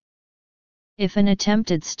impunity. If an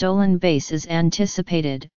attempted stolen base is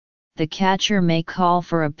anticipated, the catcher may call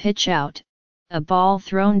for a pitch out, a ball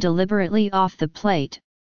thrown deliberately off the plate,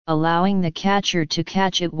 allowing the catcher to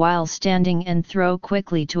catch it while standing and throw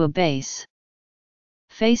quickly to a base.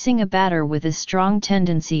 Facing a batter with a strong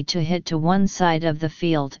tendency to hit to one side of the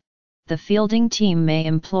field, the fielding team may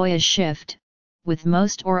employ a shift, with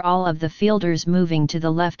most or all of the fielders moving to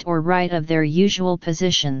the left or right of their usual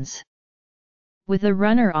positions. With a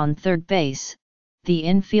runner on third base, the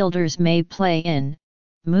infielders may play in,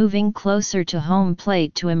 moving closer to home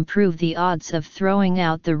plate to improve the odds of throwing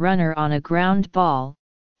out the runner on a ground ball,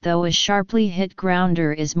 though a sharply hit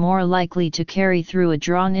grounder is more likely to carry through a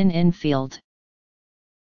drawn-in infield.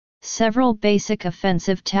 Several basic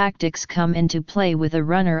offensive tactics come into play with a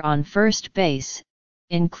runner on first base,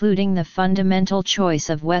 including the fundamental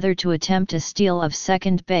choice of whether to attempt a steal of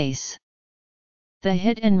second base. The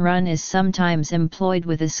hit and run is sometimes employed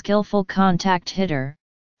with a skillful contact hitter.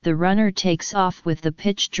 The runner takes off with the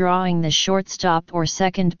pitch, drawing the shortstop or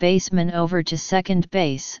second baseman over to second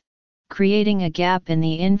base, creating a gap in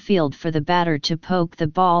the infield for the batter to poke the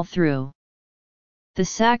ball through. The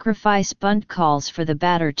sacrifice bunt calls for the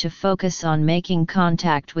batter to focus on making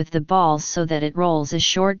contact with the ball so that it rolls a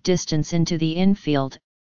short distance into the infield,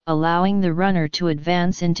 allowing the runner to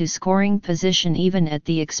advance into scoring position even at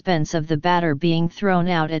the expense of the batter being thrown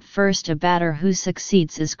out at first. A batter who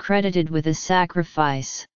succeeds is credited with a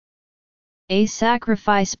sacrifice. A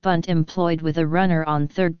sacrifice bunt employed with a runner on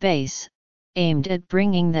third base, aimed at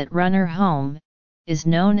bringing that runner home, is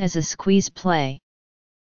known as a squeeze play.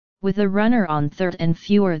 With a runner on third and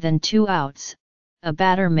fewer than 2 outs, a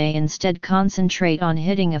batter may instead concentrate on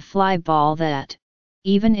hitting a fly ball that,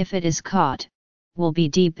 even if it is caught, will be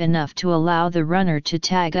deep enough to allow the runner to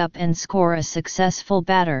tag up and score. A successful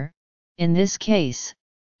batter, in this case,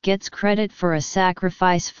 gets credit for a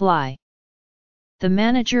sacrifice fly. The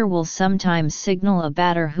manager will sometimes signal a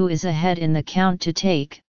batter who is ahead in the count to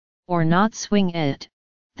take, or not swing at,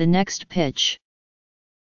 the next pitch.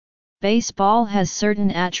 Baseball has certain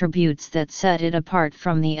attributes that set it apart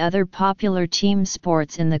from the other popular team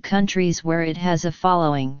sports in the countries where it has a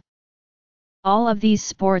following. All of these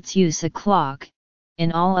sports use a clock.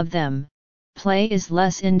 In all of them, play is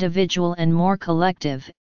less individual and more collective,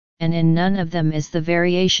 and in none of them is the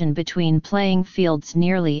variation between playing fields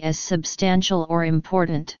nearly as substantial or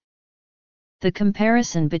important. The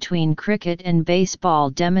comparison between cricket and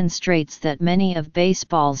baseball demonstrates that many of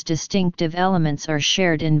baseball's distinctive elements are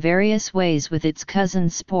shared in various ways with its cousin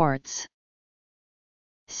sports.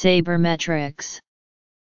 Sabermetrics.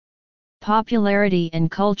 Popularity and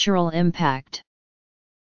cultural impact.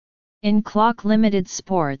 In clock-limited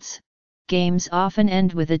sports, games often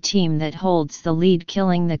end with a team that holds the lead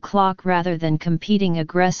killing the clock rather than competing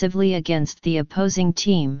aggressively against the opposing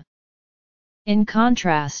team. In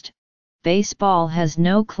contrast, baseball has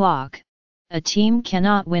no clock. A team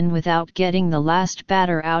cannot win without getting the last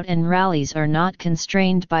batter out, and rallies are not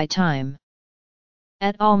constrained by time.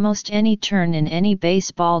 At almost any turn in any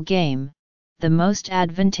baseball game, the most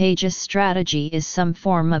advantageous strategy is some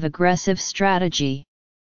form of aggressive strategy.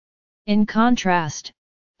 In contrast,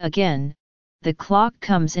 again, the clock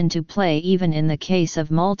comes into play even in the case of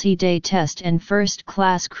multi-day test and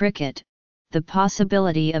first-class cricket. The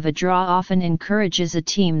possibility of a draw often encourages a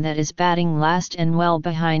team that is batting last and well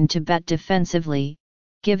behind to bat defensively,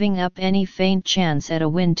 giving up any faint chance at a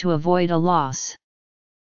win to avoid a loss.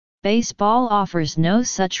 Baseball offers no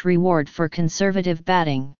such reward for conservative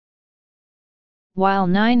batting. While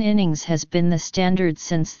 9 innings has been the standard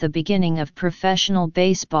since the beginning of professional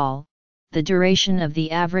baseball, the duration of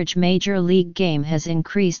the average major league game has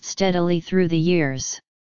increased steadily through the years.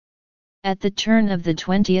 At the turn of the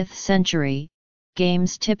 20th century,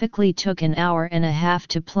 games typically took an hour and a half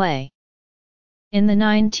to play. In the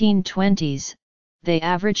 1920s, they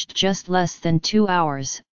averaged just less than 2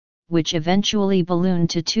 hours, which eventually ballooned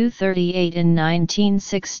to 2:38 in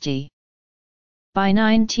 1960. By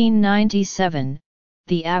 1997,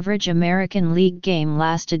 the average American League game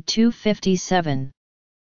lasted 2:57.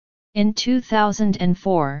 In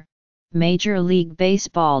 2004, Major League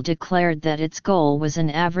Baseball declared that its goal was an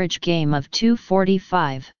average game of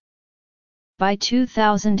 2:45. By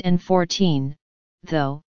 2014,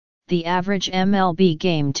 though, the average MLB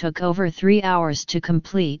game took over 3 hours to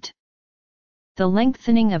complete. The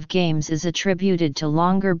lengthening of games is attributed to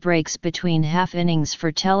longer breaks between half innings for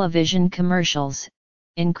television commercials,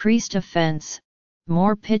 increased offense,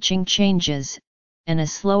 more pitching changes, and a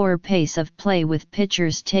slower pace of play with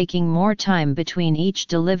pitchers taking more time between each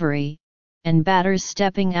delivery, and batters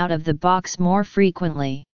stepping out of the box more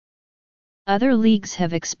frequently. Other leagues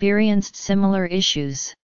have experienced similar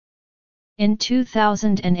issues. In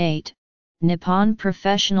 2008, Nippon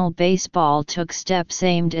Professional Baseball took steps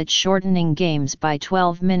aimed at shortening games by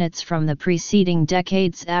 12 minutes from the preceding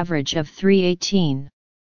decade's average of 3:18.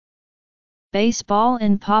 Baseball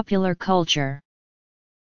in popular culture.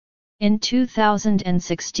 In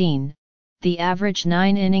 2016, the average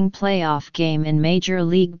 9-inning playoff game in Major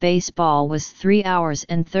League Baseball was 3 hours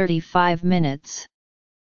and 35 minutes.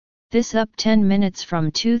 This up 10 minutes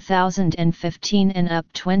from 2015 and up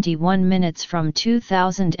 21 minutes from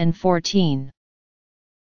 2014.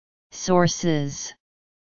 Sources.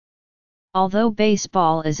 Although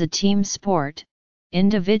baseball is a team sport,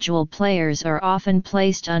 individual players are often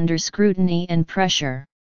placed under scrutiny and pressure.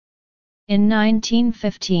 In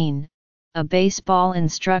 1915, a baseball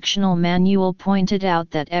instructional manual pointed out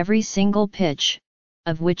that every single pitch,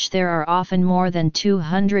 of which there are often more than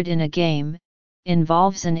 200 in a game,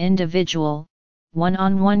 involves an individual,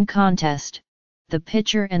 one-on-one contest, the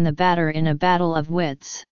pitcher and the batter in a battle of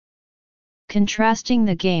wits. Contrasting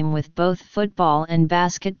the game with both football and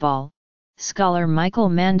basketball, scholar Michael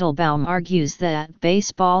Mandelbaum argues that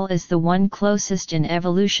baseball is the one closest in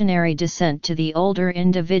evolutionary descent to the older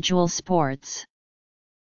individual sports.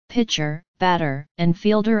 Pitcher, batter, and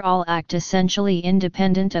fielder all act essentially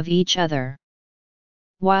independent of each other.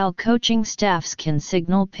 While coaching staffs can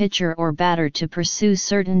signal pitcher or batter to pursue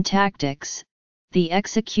certain tactics, the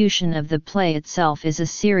execution of the play itself is a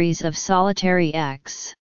series of solitary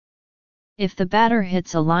acts. If the batter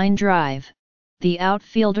hits a line drive, the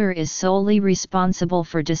outfielder is solely responsible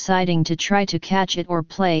for deciding to try to catch it or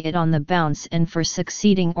play it on the bounce and for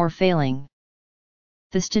succeeding or failing.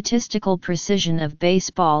 The statistical precision of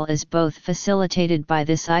baseball is both facilitated by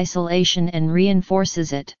this isolation and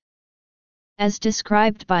reinforces it. As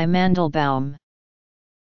described by Mandelbaum,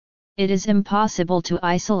 it is impossible to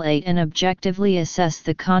isolate and objectively assess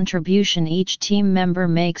the contribution each team member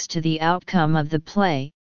makes to the outcome of the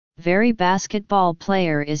play. Every basketball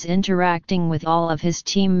player is interacting with all of his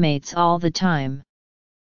teammates all the time.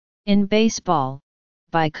 In baseball,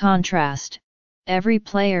 by contrast, every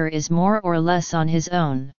player is more or less on his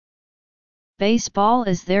own. Baseball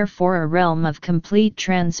is therefore a realm of complete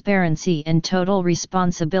transparency and total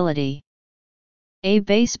responsibility. A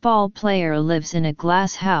baseball player lives in a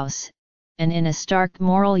glass house, and in a stark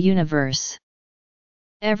moral universe.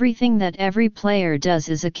 Everything that every player does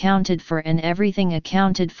is accounted for, and everything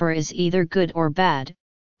accounted for is either good or bad,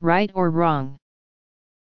 right or wrong.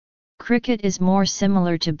 Cricket is more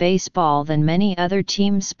similar to baseball than many other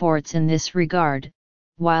team sports in this regard,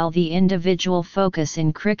 while the individual focus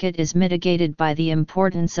in cricket is mitigated by the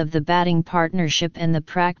importance of the batting partnership and the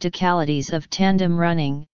practicalities of tandem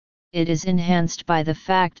running, it is enhanced by the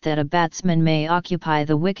fact that a batsman may occupy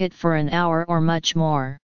the wicket for an hour or much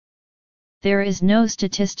more. There is no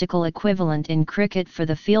statistical equivalent in cricket for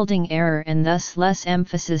the fielding error and thus less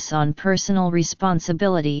emphasis on personal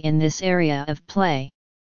responsibility in this area of play.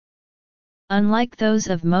 Unlike those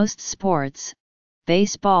of most sports,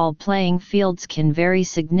 baseball playing fields can vary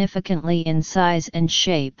significantly in size and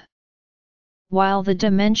shape. While the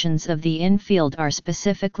dimensions of the infield are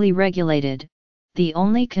specifically regulated, the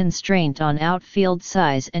only constraint on outfield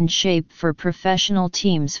size and shape for professional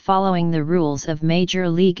teams following the rules of Major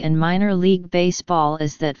League and Minor League Baseball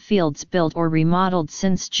is that fields built or remodeled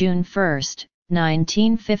since June 1,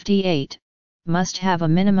 1958, must have a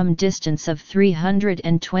minimum distance of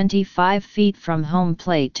 325 feet from home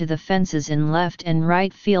plate to the fences in left and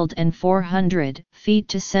right field and 400 feet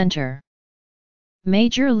to center.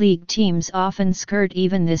 Major League teams often skirt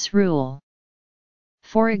even this rule.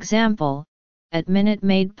 For example, at Minute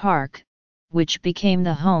Maid Park, which became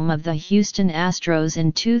the home of the Houston Astros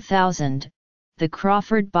in 2000, the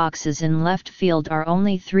Crawford boxes in left field are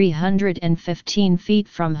only 315 feet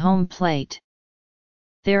from home plate.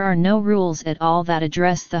 There are no rules at all that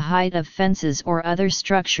address the height of fences or other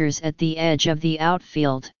structures at the edge of the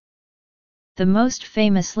outfield. The most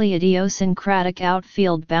famously idiosyncratic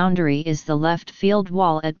outfield boundary is the left field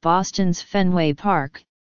wall at Boston's Fenway Park,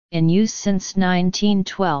 in use since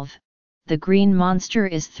 1912. The Green Monster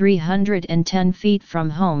is 310 feet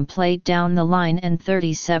from home plate down the line and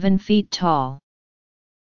 37 feet tall.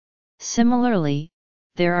 Similarly,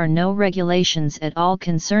 there are no regulations at all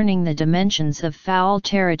concerning the dimensions of foul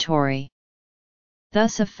territory.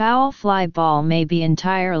 Thus a foul fly ball may be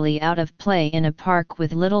entirely out of play in a park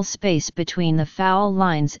with little space between the foul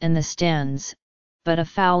lines and the stands, but a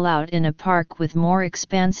foul out in a park with more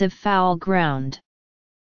expansive foul ground.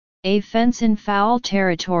 A fence in foul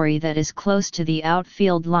territory that is close to the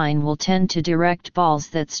outfield line will tend to direct balls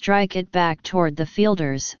that strike it back toward the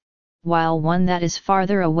fielders, while one that is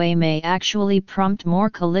farther away may actually prompt more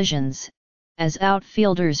collisions, as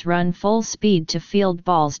outfielders run full speed to field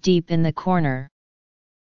balls deep in the corner.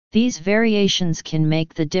 These variations can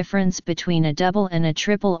make the difference between a double and a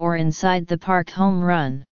triple or inside the park home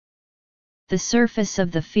run. The surface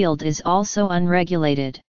of the field is also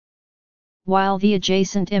unregulated. While the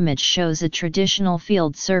adjacent image shows a traditional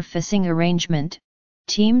field surfacing arrangement,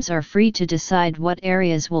 teams are free to decide what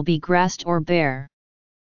areas will be grassed or bare.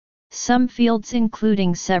 Some fields,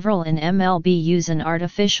 including several in MLB, use an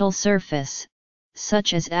artificial surface,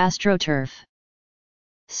 such as AstroTurf.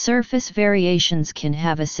 Surface variations can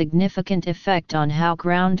have a significant effect on how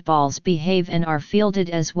ground balls behave and are fielded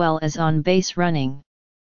as well as on base running.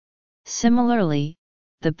 Similarly,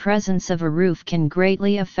 the presence of a roof can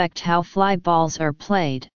greatly affect how fly balls are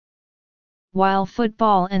played. While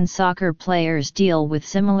football and soccer players deal with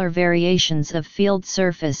similar variations of field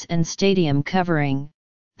surface and stadium covering,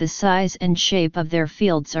 the size and shape of their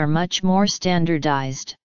fields are much more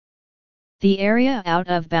standardized. The area out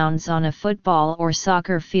of bounds on a football or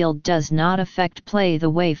soccer field does not affect play the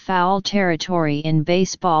way foul territory in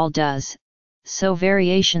baseball does, so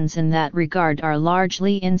variations in that regard are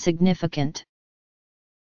largely insignificant.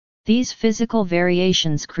 These physical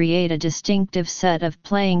variations create a distinctive set of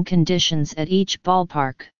playing conditions at each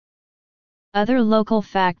ballpark. Other local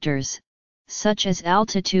factors, such as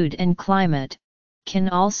altitude and climate, can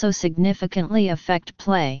also significantly affect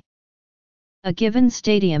play. A given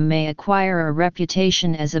stadium may acquire a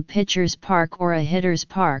reputation as a pitcher's park or a hitter's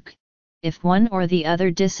park, if one or the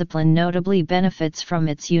other discipline notably benefits from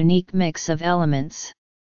its unique mix of elements.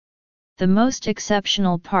 The most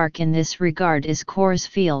exceptional park in this regard is Coors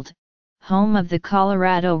Field, home of the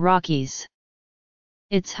Colorado Rockies.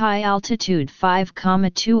 Its high altitude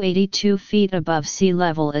 5,282 feet above sea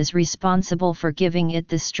level is responsible for giving it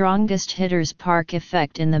the strongest hitter's park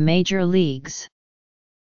effect in the major leagues.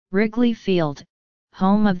 Wrigley Field,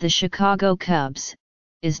 home of the Chicago Cubs,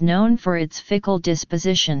 is known for its fickle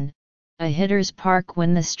disposition, a hitter's park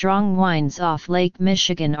when the strong winds off Lake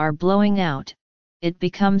Michigan are blowing out. It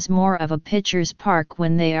becomes more of a pitcher's park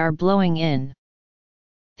when they are blowing in.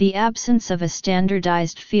 The absence of a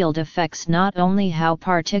standardized field affects not only how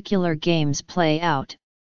particular games play out,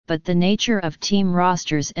 but the nature of team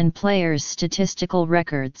rosters and players' statistical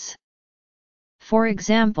records. For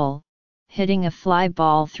example, hitting a fly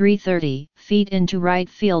ball 330 feet into right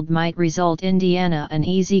field might result Indiana an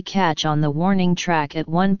easy catch on the warning track at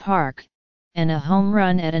one park, and a home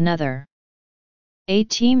run at another. A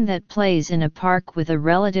team that plays in a park with a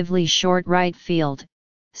relatively short right field,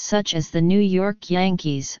 such as the New York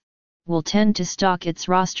Yankees, will tend to stock its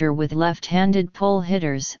roster with left-handed pull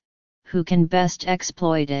hitters, who can best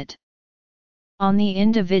exploit it. On the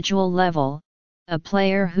individual level, a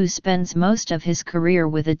player who spends most of his career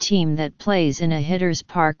with a team that plays in a hitter's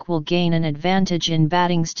park will gain an advantage in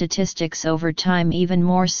batting statistics over time, even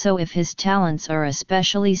more so if his talents are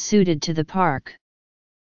especially suited to the park.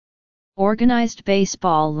 Organized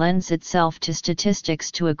baseball lends itself to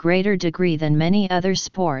statistics to a greater degree than many other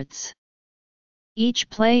sports. Each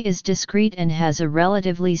play is discrete and has a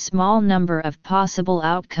relatively small number of possible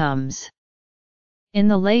outcomes. In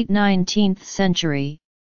the late 19th century,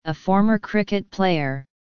 a former cricket player,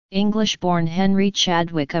 English-born Henry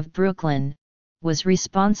Chadwick of Brooklyn, was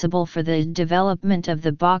responsible for the development of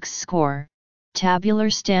the box score, tabular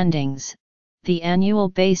standings, the annual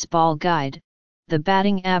baseball guide, the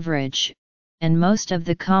batting average, and most of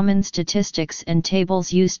the common statistics and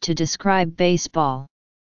tables used to describe baseball.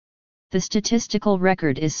 The statistical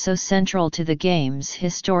record is so central to the game's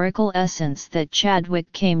historical essence that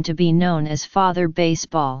Chadwick came to be known as Father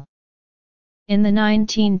Baseball. In the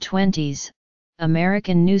 1920s,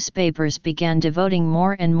 American newspapers began devoting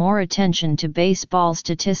more and more attention to baseball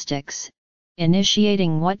statistics,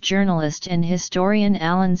 initiating what journalist and historian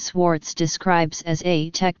Alan Swartz describes as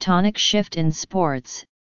a tectonic shift in sports,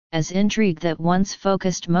 as intrigue that once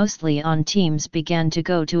focused mostly on teams began to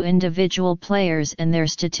go to individual players and their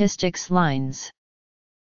statistics lines.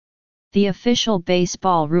 The official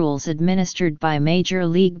baseball rules administered by Major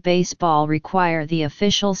League Baseball require the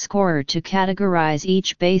official scorer to categorize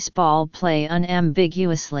each baseball play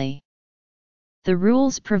unambiguously. The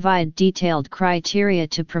rules provide detailed criteria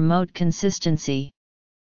to promote consistency.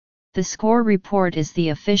 The score report is the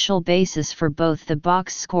official basis for both the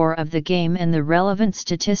box score of the game and the relevant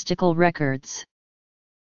statistical records.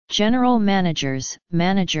 General managers,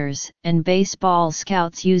 and baseball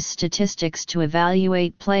scouts use statistics to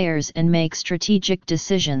evaluate players and make strategic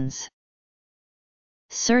decisions.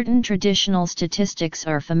 Certain traditional statistics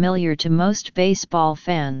are familiar to most baseball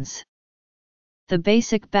fans. The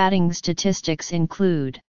basic batting statistics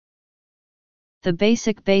include. The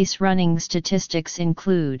basic base running statistics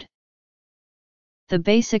include. The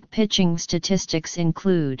basic pitching statistics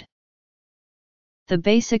include. The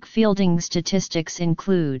basic fielding statistics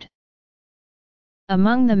include.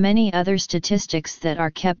 Among the many other statistics that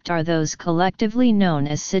are kept are those collectively known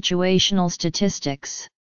as situational statistics.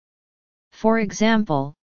 For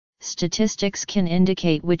example, statistics can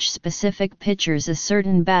indicate which specific pitchers a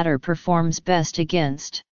certain batter performs best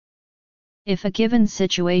against. If a given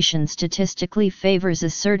situation statistically favors a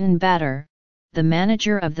certain batter, the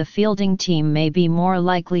manager of the fielding team may be more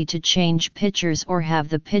likely to change pitchers or have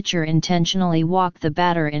the pitcher intentionally walk the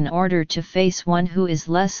batter in order to face one who is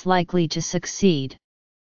less likely to succeed.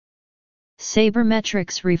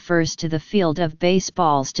 Sabermetrics refers to the field of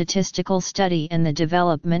baseball statistical study and the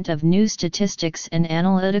development of new statistics and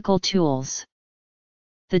analytical tools.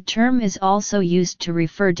 The term is also used to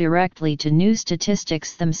refer directly to new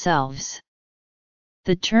statistics themselves.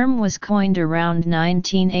 The term was coined around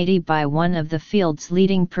 1980 by one of the field's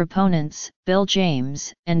leading proponents, Bill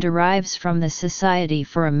James, and derives from the Society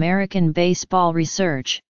for American Baseball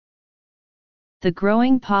Research. The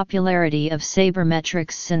growing popularity of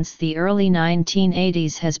sabermetrics since the early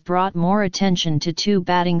 1980s has brought more attention to two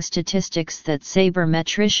batting statistics that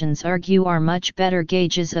sabermetricians argue are much better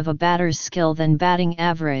gauges of a batter's skill than batting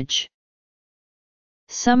average.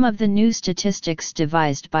 Some of the new statistics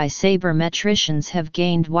devised by sabermetricians have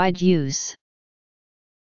gained wide use.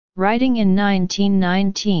 Writing in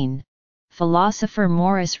 1919, philosopher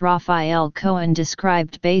Morris Raphael Cohen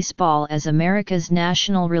described baseball as America's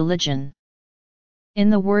national religion. In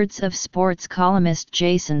the words of sports columnist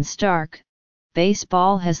Jason Stark,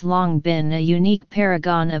 baseball has long been a unique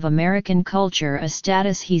paragon of American culture, a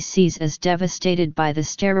status he sees as devastated by the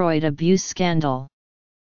steroid abuse scandal.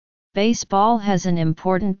 Baseball has an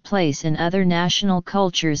important place in other national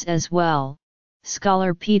cultures as well.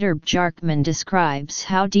 Scholar Peter Bjarkman describes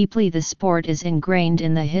how deeply the sport is ingrained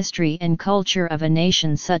in the history and culture of a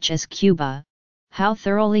nation such as Cuba, how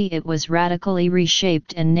thoroughly it was radically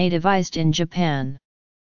reshaped and nativized in Japan.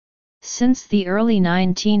 Since the early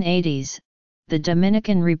 1980s, the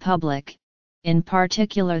Dominican Republic, in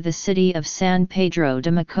particular the city of San Pedro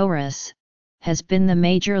de Macorís, has been the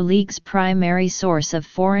Major League's primary source of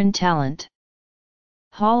foreign talent.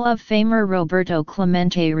 Hall of Famer Roberto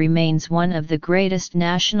Clemente remains one of the greatest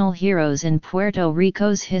national heroes in Puerto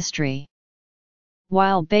Rico's history.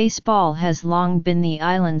 While baseball has long been the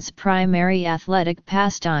island's primary athletic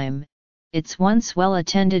pastime, its once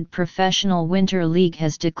well-attended professional winter league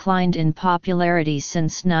has declined in popularity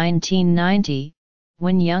since 1990,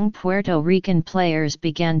 when young Puerto Rican players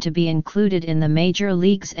began to be included in the Major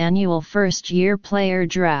League's annual first-year player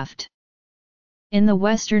draft. In the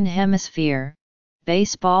Western Hemisphere,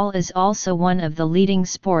 baseball is also one of the leading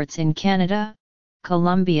sports in Canada,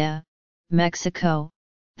 Colombia, Mexico,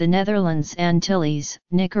 the Netherlands Antilles,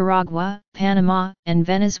 Nicaragua, Panama, and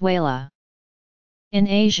Venezuela. In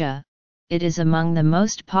Asia, it is among the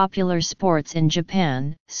most popular sports in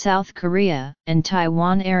Japan, South Korea, and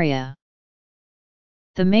Taiwan area.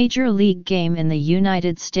 The Major League game in the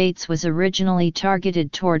United States was originally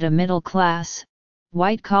targeted toward a middle-class,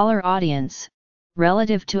 white-collar audience,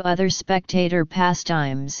 relative to other spectator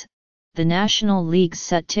pastimes. The National League's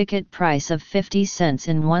set ticket price of 50 cents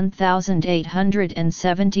in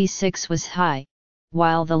 1876 was high,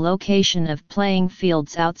 while the location of playing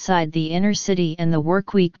fields outside the inner city and the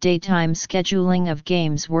workweek daytime scheduling of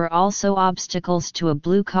games were also obstacles to a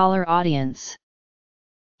blue-collar audience.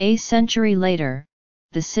 A century later,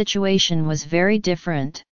 the situation was very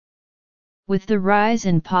different. With the rise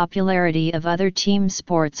in popularity of other team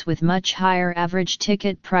sports with much higher average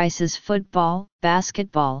ticket prices, football,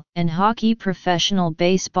 basketball, and hockey, professional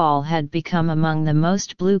baseball had become among the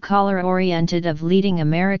most blue-collar oriented of leading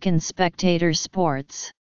American spectator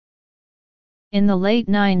sports. In the late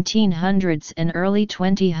 1900s and early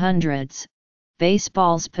 2000s,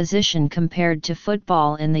 baseball's position compared to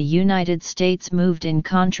football in the United States moved in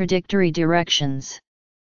contradictory directions.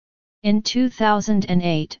 In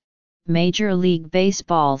 2008, Major League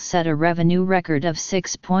Baseball set a revenue record of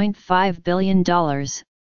 $6.5 billion,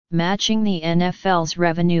 matching the NFL's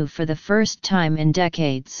revenue for the first time in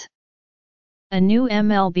decades. A new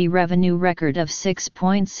MLB revenue record of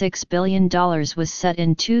 $6.6 billion was set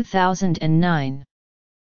in 2009.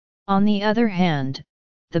 On the other hand,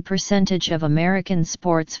 the percentage of American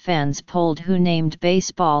sports fans polled who named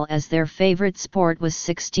baseball as their favorite sport was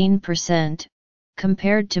 16%.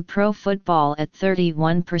 Compared to pro football at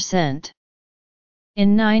 31%.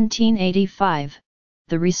 In 1985,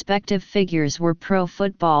 the respective figures were pro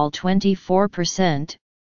football 24%,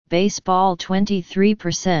 baseball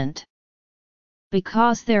 23%.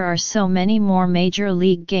 Because there are so many more major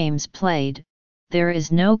league games played, there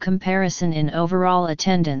is no comparison in overall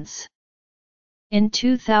attendance. In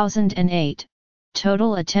 2008,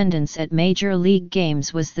 total attendance at major league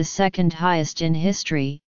games was the second highest in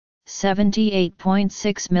history,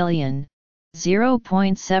 78.6 million,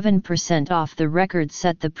 0.7% off the record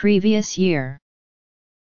set the previous year.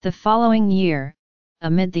 The following year,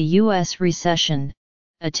 amid the U.S. recession,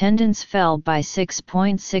 attendance fell by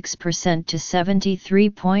 6.6% to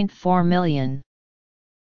 73.4 million.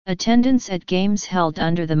 Attendance at games held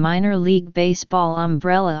under the minor league baseball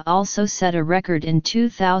umbrella also set a record in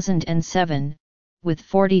 2007, with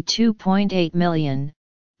 42.8 million.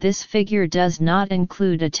 This figure does not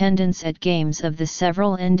include attendance at games of the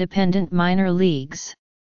several independent minor leagues.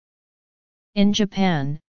 In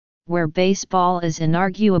Japan, where baseball is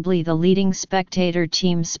inarguably the leading spectator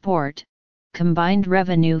team sport, combined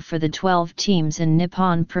revenue for the 12 teams in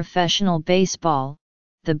Nippon Professional Baseball,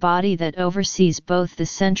 the body that oversees both the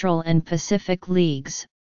Central and Pacific Leagues,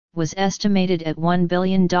 was estimated at $1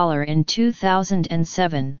 billion in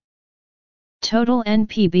 2007. Total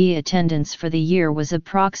NPB attendance for the year was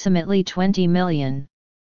approximately 20 million.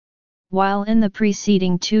 While in the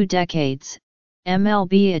preceding 2 decades,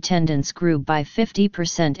 MLB attendance grew by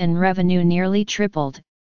 50% and revenue nearly tripled,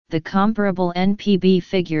 the comparable NPB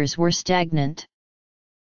figures were stagnant.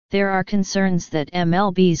 There are concerns that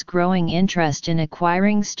MLB's growing interest in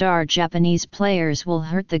acquiring star Japanese players will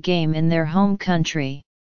hurt the game in their home country.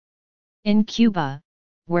 In Cuba,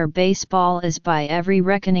 where baseball is by every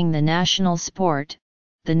reckoning the national sport,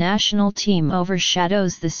 the national team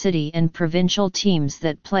overshadows the city and provincial teams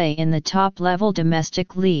that play in the top-level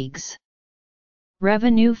domestic leagues.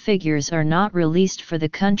 Revenue figures are not released for the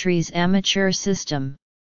country's amateur system.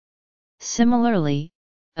 Similarly,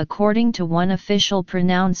 according to one official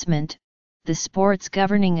pronouncement, the sport's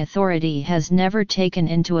governing authority has never taken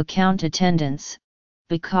into account attendance,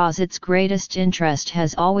 because its greatest interest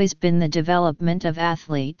has always been the development of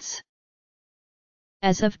athletes.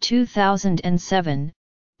 As of 2007,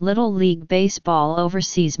 Little League Baseball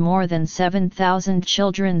oversees more than 7,000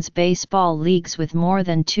 children's baseball leagues with more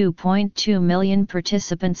than 2.2 million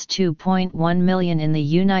participants, 2.1 million in the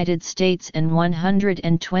United States and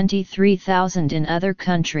 123,000 in other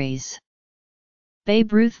countries.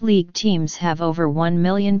 Babe Ruth League teams have over 1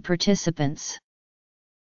 million participants.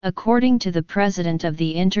 According to the president of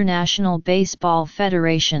the International Baseball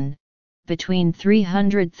Federation, between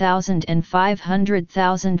 300,000 and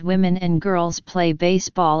 500,000 women and girls play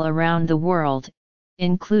baseball around the world,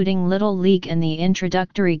 including Little League and the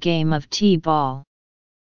introductory game of T-ball.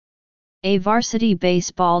 A varsity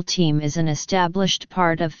baseball team is an established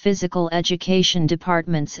part of physical education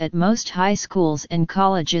departments at most high schools and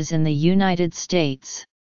colleges in the United States.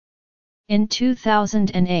 In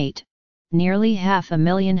 2008, nearly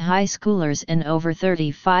 500,000 high schoolers and over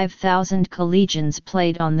 35,000 collegians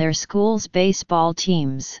played on their schools' baseball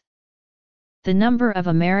teams. The number of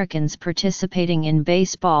Americans participating in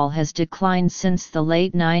baseball has declined since the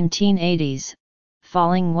late 1980s,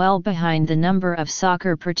 falling well behind the number of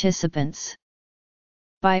soccer participants.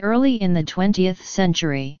 By early in the 20th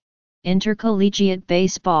century, intercollegiate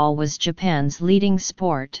baseball was Japan's leading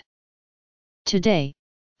sport. Today,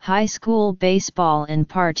 high school baseball in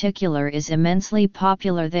particular is immensely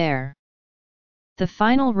popular there. The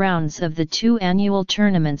final rounds of the two annual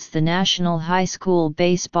tournaments, the National High School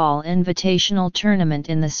Baseball Invitational Tournament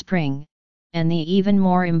in the spring, and the even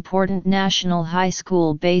more important National High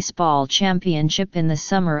School Baseball Championship in the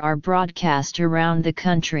summer, are broadcast around the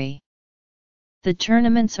country. The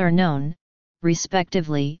tournaments are known,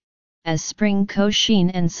 respectively, as Spring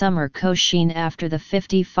Koshien and Summer Koshien after the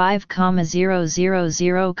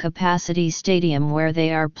 55,000 capacity stadium where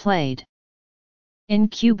they are played. In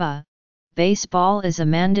Cuba, baseball is a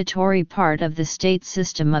mandatory part of the state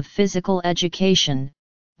system of physical education,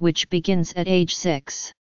 which begins at age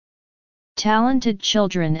 6. Talented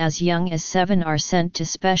children as young as 7 are sent to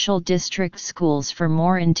special district schools for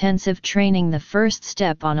more intensive training, the first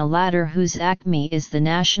step on a ladder whose acme is the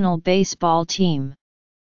national baseball team.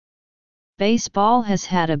 Baseball has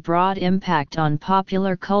had a broad impact on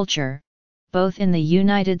popular culture, both in the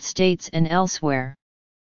United States and elsewhere.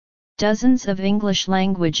 Dozens of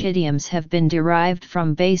English-language idioms have been derived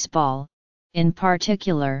from baseball. In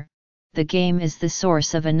particular, the game is the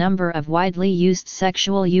source of a number of widely used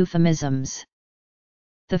sexual euphemisms.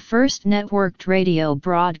 The first networked radio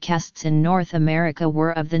broadcasts in North America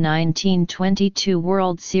were of the 1922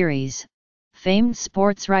 World Series. Famed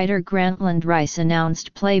sports writer Grantland Rice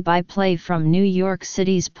announced play-by-play from New York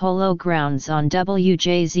City's Polo Grounds on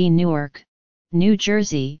WJZ Newark, New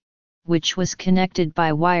Jersey, which was connected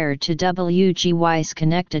by wire to WGY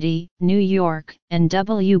Schenectady, New York, and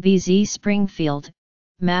WBZ Springfield,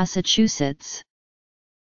 Massachusetts.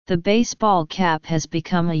 The baseball cap has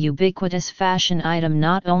become a ubiquitous fashion item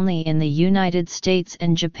not only in the United States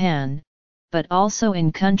and Japan, but also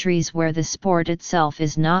in countries where the sport itself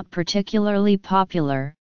is not particularly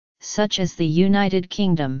popular, such as the United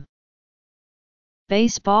Kingdom.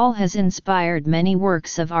 Baseball has inspired many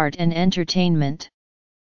works of art and entertainment.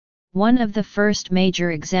 One of the first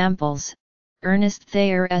major examples, Ernest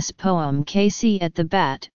Thayer's poem Casey at the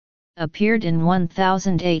Bat, appeared in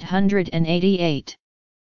 1888.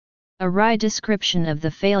 A wry description of the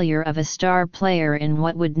failure of a star player in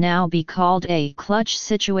what would now be called a clutch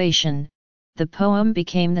situation, the poem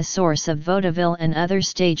became the source of vaudeville and other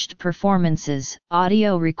staged performances,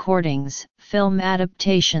 audio recordings, film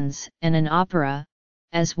adaptations, and an opera,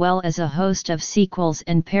 as well as a host of sequels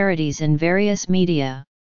and parodies in various media.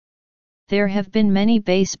 There have been many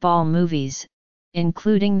baseball movies,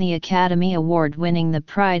 including the Academy Award-winning The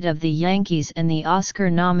Pride of the Yankees and the Oscar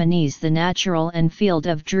nominees The Natural and Field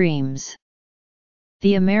of Dreams.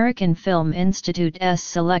 The American Film Institute's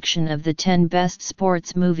selection of the 10 best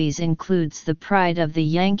sports movies includes The Pride of the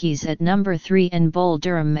Yankees at number 3 and Bull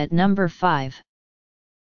Durham at number 5.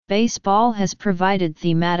 Baseball has provided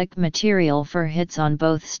thematic material for hits on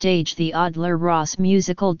both stage, the Adler-Ross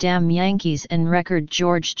musical Damn Yankees, and record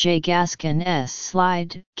George J. Gaskin's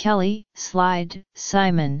Slide, Kelly, Slide,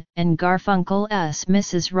 Simon, and Garfunkel's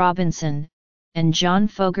Mrs. Robinson, and John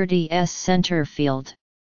Fogerty's Centerfield.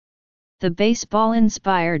 The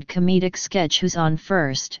baseball-inspired comedic sketch Who's on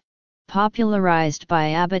First, popularized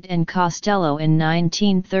by Abbott and Costello in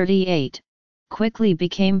 1938, quickly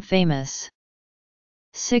became famous.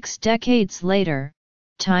 6 decades later,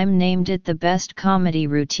 Time named it the best comedy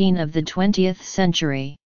routine of the 20th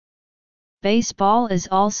century. Baseball is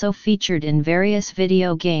also featured in various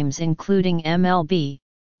video games including MLB,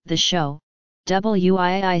 The Show,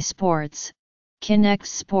 WII Sports, Kinect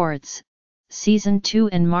Sports, Season 2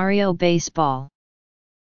 and Mario Baseball.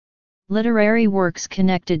 Literary works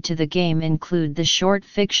connected to the game include the short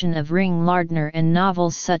fiction of Ring Lardner and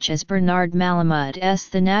novels such as Bernard Malamud's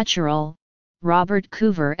The Natural, Robert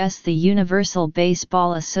Coover's The Universal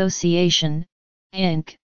Baseball Association,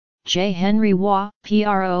 Inc., J. Henry Waugh,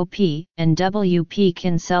 Prop., and W. P.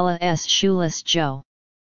 Kinsella's Shoeless Joe.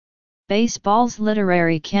 Baseball's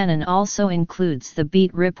literary canon also includes the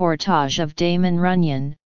beat reportage of Damon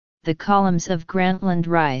Runyon, the columns of Grantland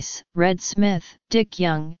Rice, Red Smith, Dick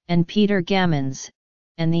Young, and Peter Gammons,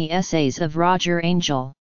 and the essays of Roger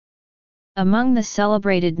Angell. Among the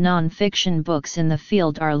celebrated non-fiction books in the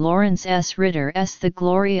field are Lawrence S. Ritter's The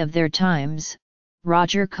Glory of Their Times,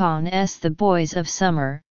 Roger Kahn's The Boys of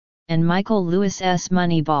Summer, and Michael Lewis's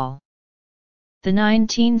Moneyball. The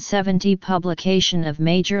 1970 publication of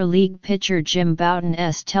Major League pitcher Jim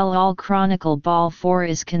Bouton's Tell-All Chronicle Ball 4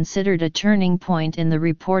 is considered a turning point in the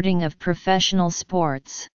reporting of professional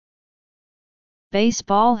sports.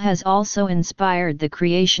 Baseball has also inspired the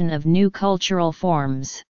creation of new cultural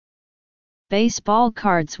forms. Baseball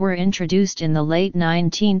cards were introduced in the late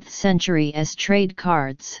 19th century as trade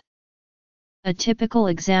cards. A typical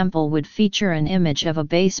example would feature an image of a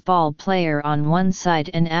baseball player on one side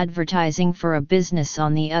and advertising for a business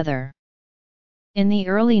on the other. In the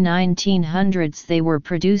early 1900s they were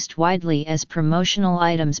produced widely as promotional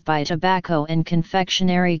items by tobacco and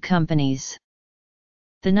confectionery companies.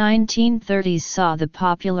 The 1930s saw the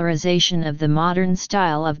popularization of the modern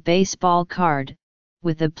style of baseball card,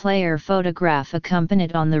 with the player photograph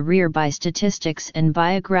accompanied on the rear by statistics and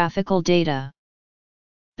biographical data.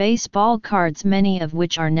 Baseball cards, many of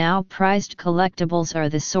which are now prized collectibles, are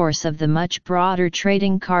the source of the much broader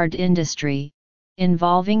trading card industry,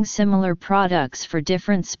 involving similar products for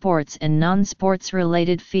different sports and non-sports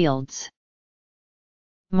related fields.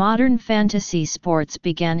 Modern fantasy sports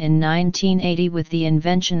began in 1980 with the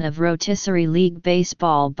invention of rotisserie league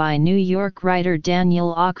baseball by New York writer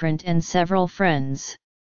Daniel Okrent and several friends.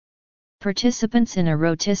 Participants in a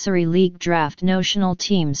rotisserie league draft notional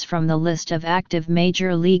teams from the list of active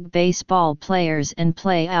Major League Baseball players and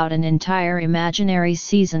play out an entire imaginary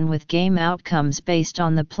season with game outcomes based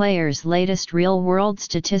on the players' latest real-world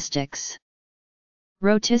statistics.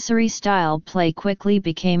 Rotisserie-style play quickly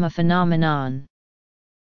became a phenomenon.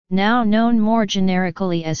 Now known more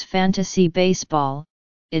generically as fantasy baseball,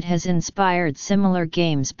 it has inspired similar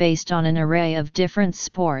games based on an array of different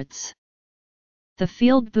sports. The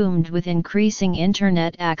field boomed with increasing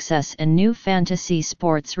internet access and new fantasy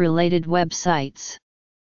sports-related websites.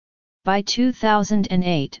 By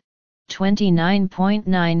 2008,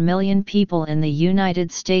 29.9 million people in the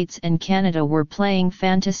United States and Canada were playing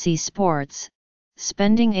fantasy sports,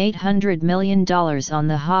 spending $800 million on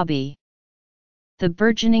the hobby. The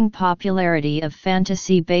burgeoning popularity of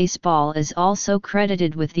fantasy baseball is also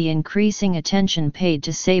credited with the increasing attention paid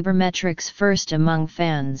to sabermetrics, first among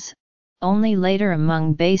fans, only later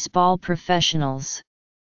among baseball professionals.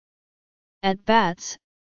 At-bats,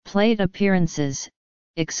 plate appearances,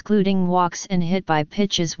 excluding walks and hit by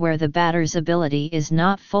pitches where the batter's ability is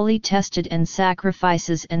not fully tested, and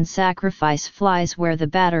sacrifices and sacrifice flies where the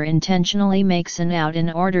batter intentionally makes an out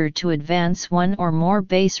in order to advance one or more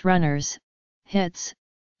base runners, hits,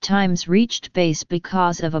 times reached base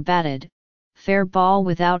because of a batted, fair ball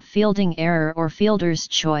without fielding error or fielder's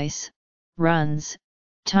choice, runs,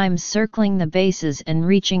 times circling the bases and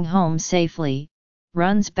reaching home safely,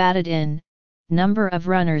 runs batted in, number of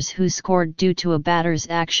runners who scored due to a batter's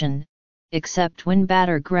action, except when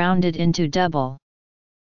batter grounded into double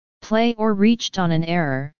play or reached on an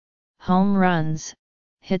error, home runs,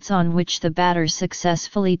 hits on which the batter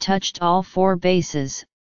successfully touched all four bases,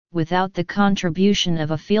 without the contribution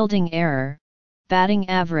of a fielding error, batting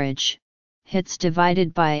average, hits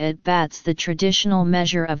divided by at-bats, the traditional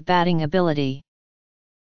measure of batting ability.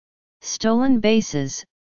 Stolen bases,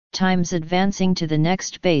 times advancing to the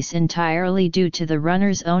next base entirely due to the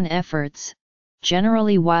runner's own efforts,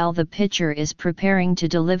 generally while the pitcher is preparing to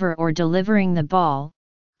deliver or delivering the ball,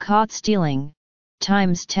 caught stealing,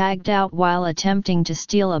 times tagged out while attempting to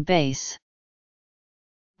steal a base.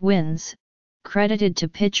 Wins, credited to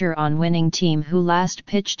pitcher on winning team who last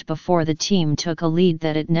pitched before the team took a lead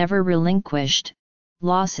that it never relinquished.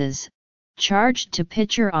 Losses, charged to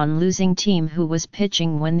pitcher on losing team who was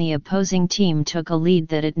pitching when the opposing team took a lead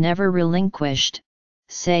that it never relinquished.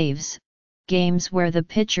 Saves, games where the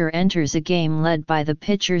pitcher enters a game led by the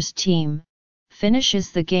pitcher's team,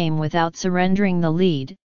 finishes the game without surrendering the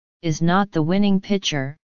lead, is not the winning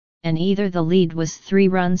pitcher, and either the lead was 3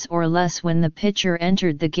 runs or less when the pitcher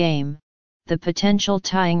entered the game, the potential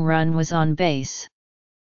tying run was on base,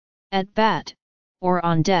 at bat, or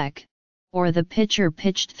on deck, or the pitcher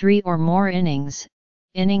pitched 3 or more innings,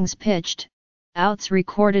 innings pitched, outs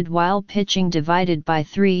recorded while pitching divided by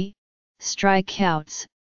 3, strikeouts,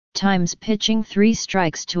 times pitching 3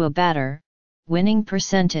 strikes to a batter, winning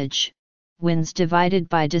percentage, wins divided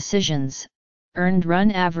by decisions, earned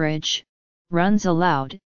run average, runs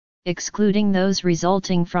allowed, excluding those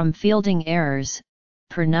resulting from fielding errors,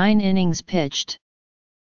 per 9 innings pitched.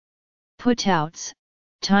 Putouts,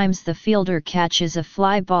 times the fielder catches a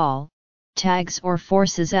fly ball, tags or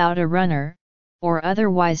forces out a runner, or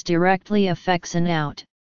otherwise directly affects an out.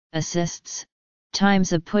 Assists,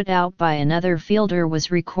 times a put out by another fielder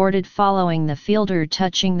was recorded following the fielder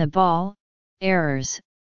touching the ball, errors,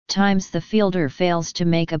 times the fielder fails to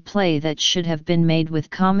make a play that should have been made with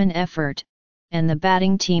common effort, and the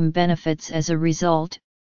batting team benefits as a result,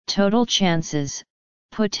 total chances,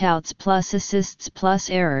 putouts plus assists plus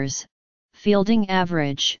errors, fielding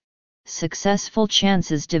average, successful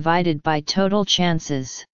chances divided by total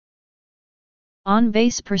chances.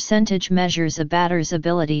 On-base percentage measures a batter's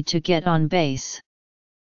ability to get on base.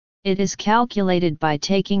 It is calculated by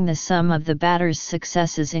taking the sum of the batter's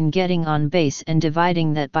successes in getting on base and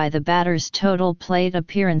dividing that by the batter's total plate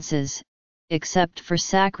appearances, except for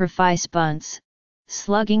sacrifice bunts.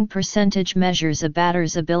 Slugging percentage measures a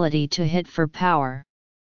batter's ability to hit for power.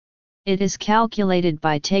 It is calculated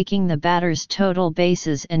by taking the batter's total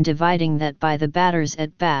bases and dividing that by the batter's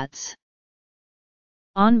at-bats.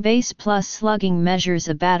 On-base plus slugging measures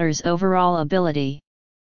a batter's overall ability.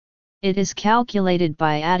 It is calculated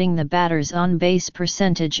by adding the batter's on-base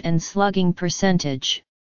percentage and slugging percentage.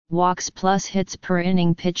 Walks plus hits per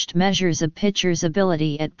inning pitched measures a pitcher's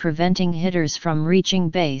ability at preventing hitters from reaching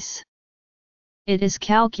base. It is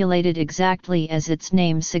calculated exactly as its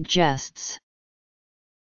name suggests.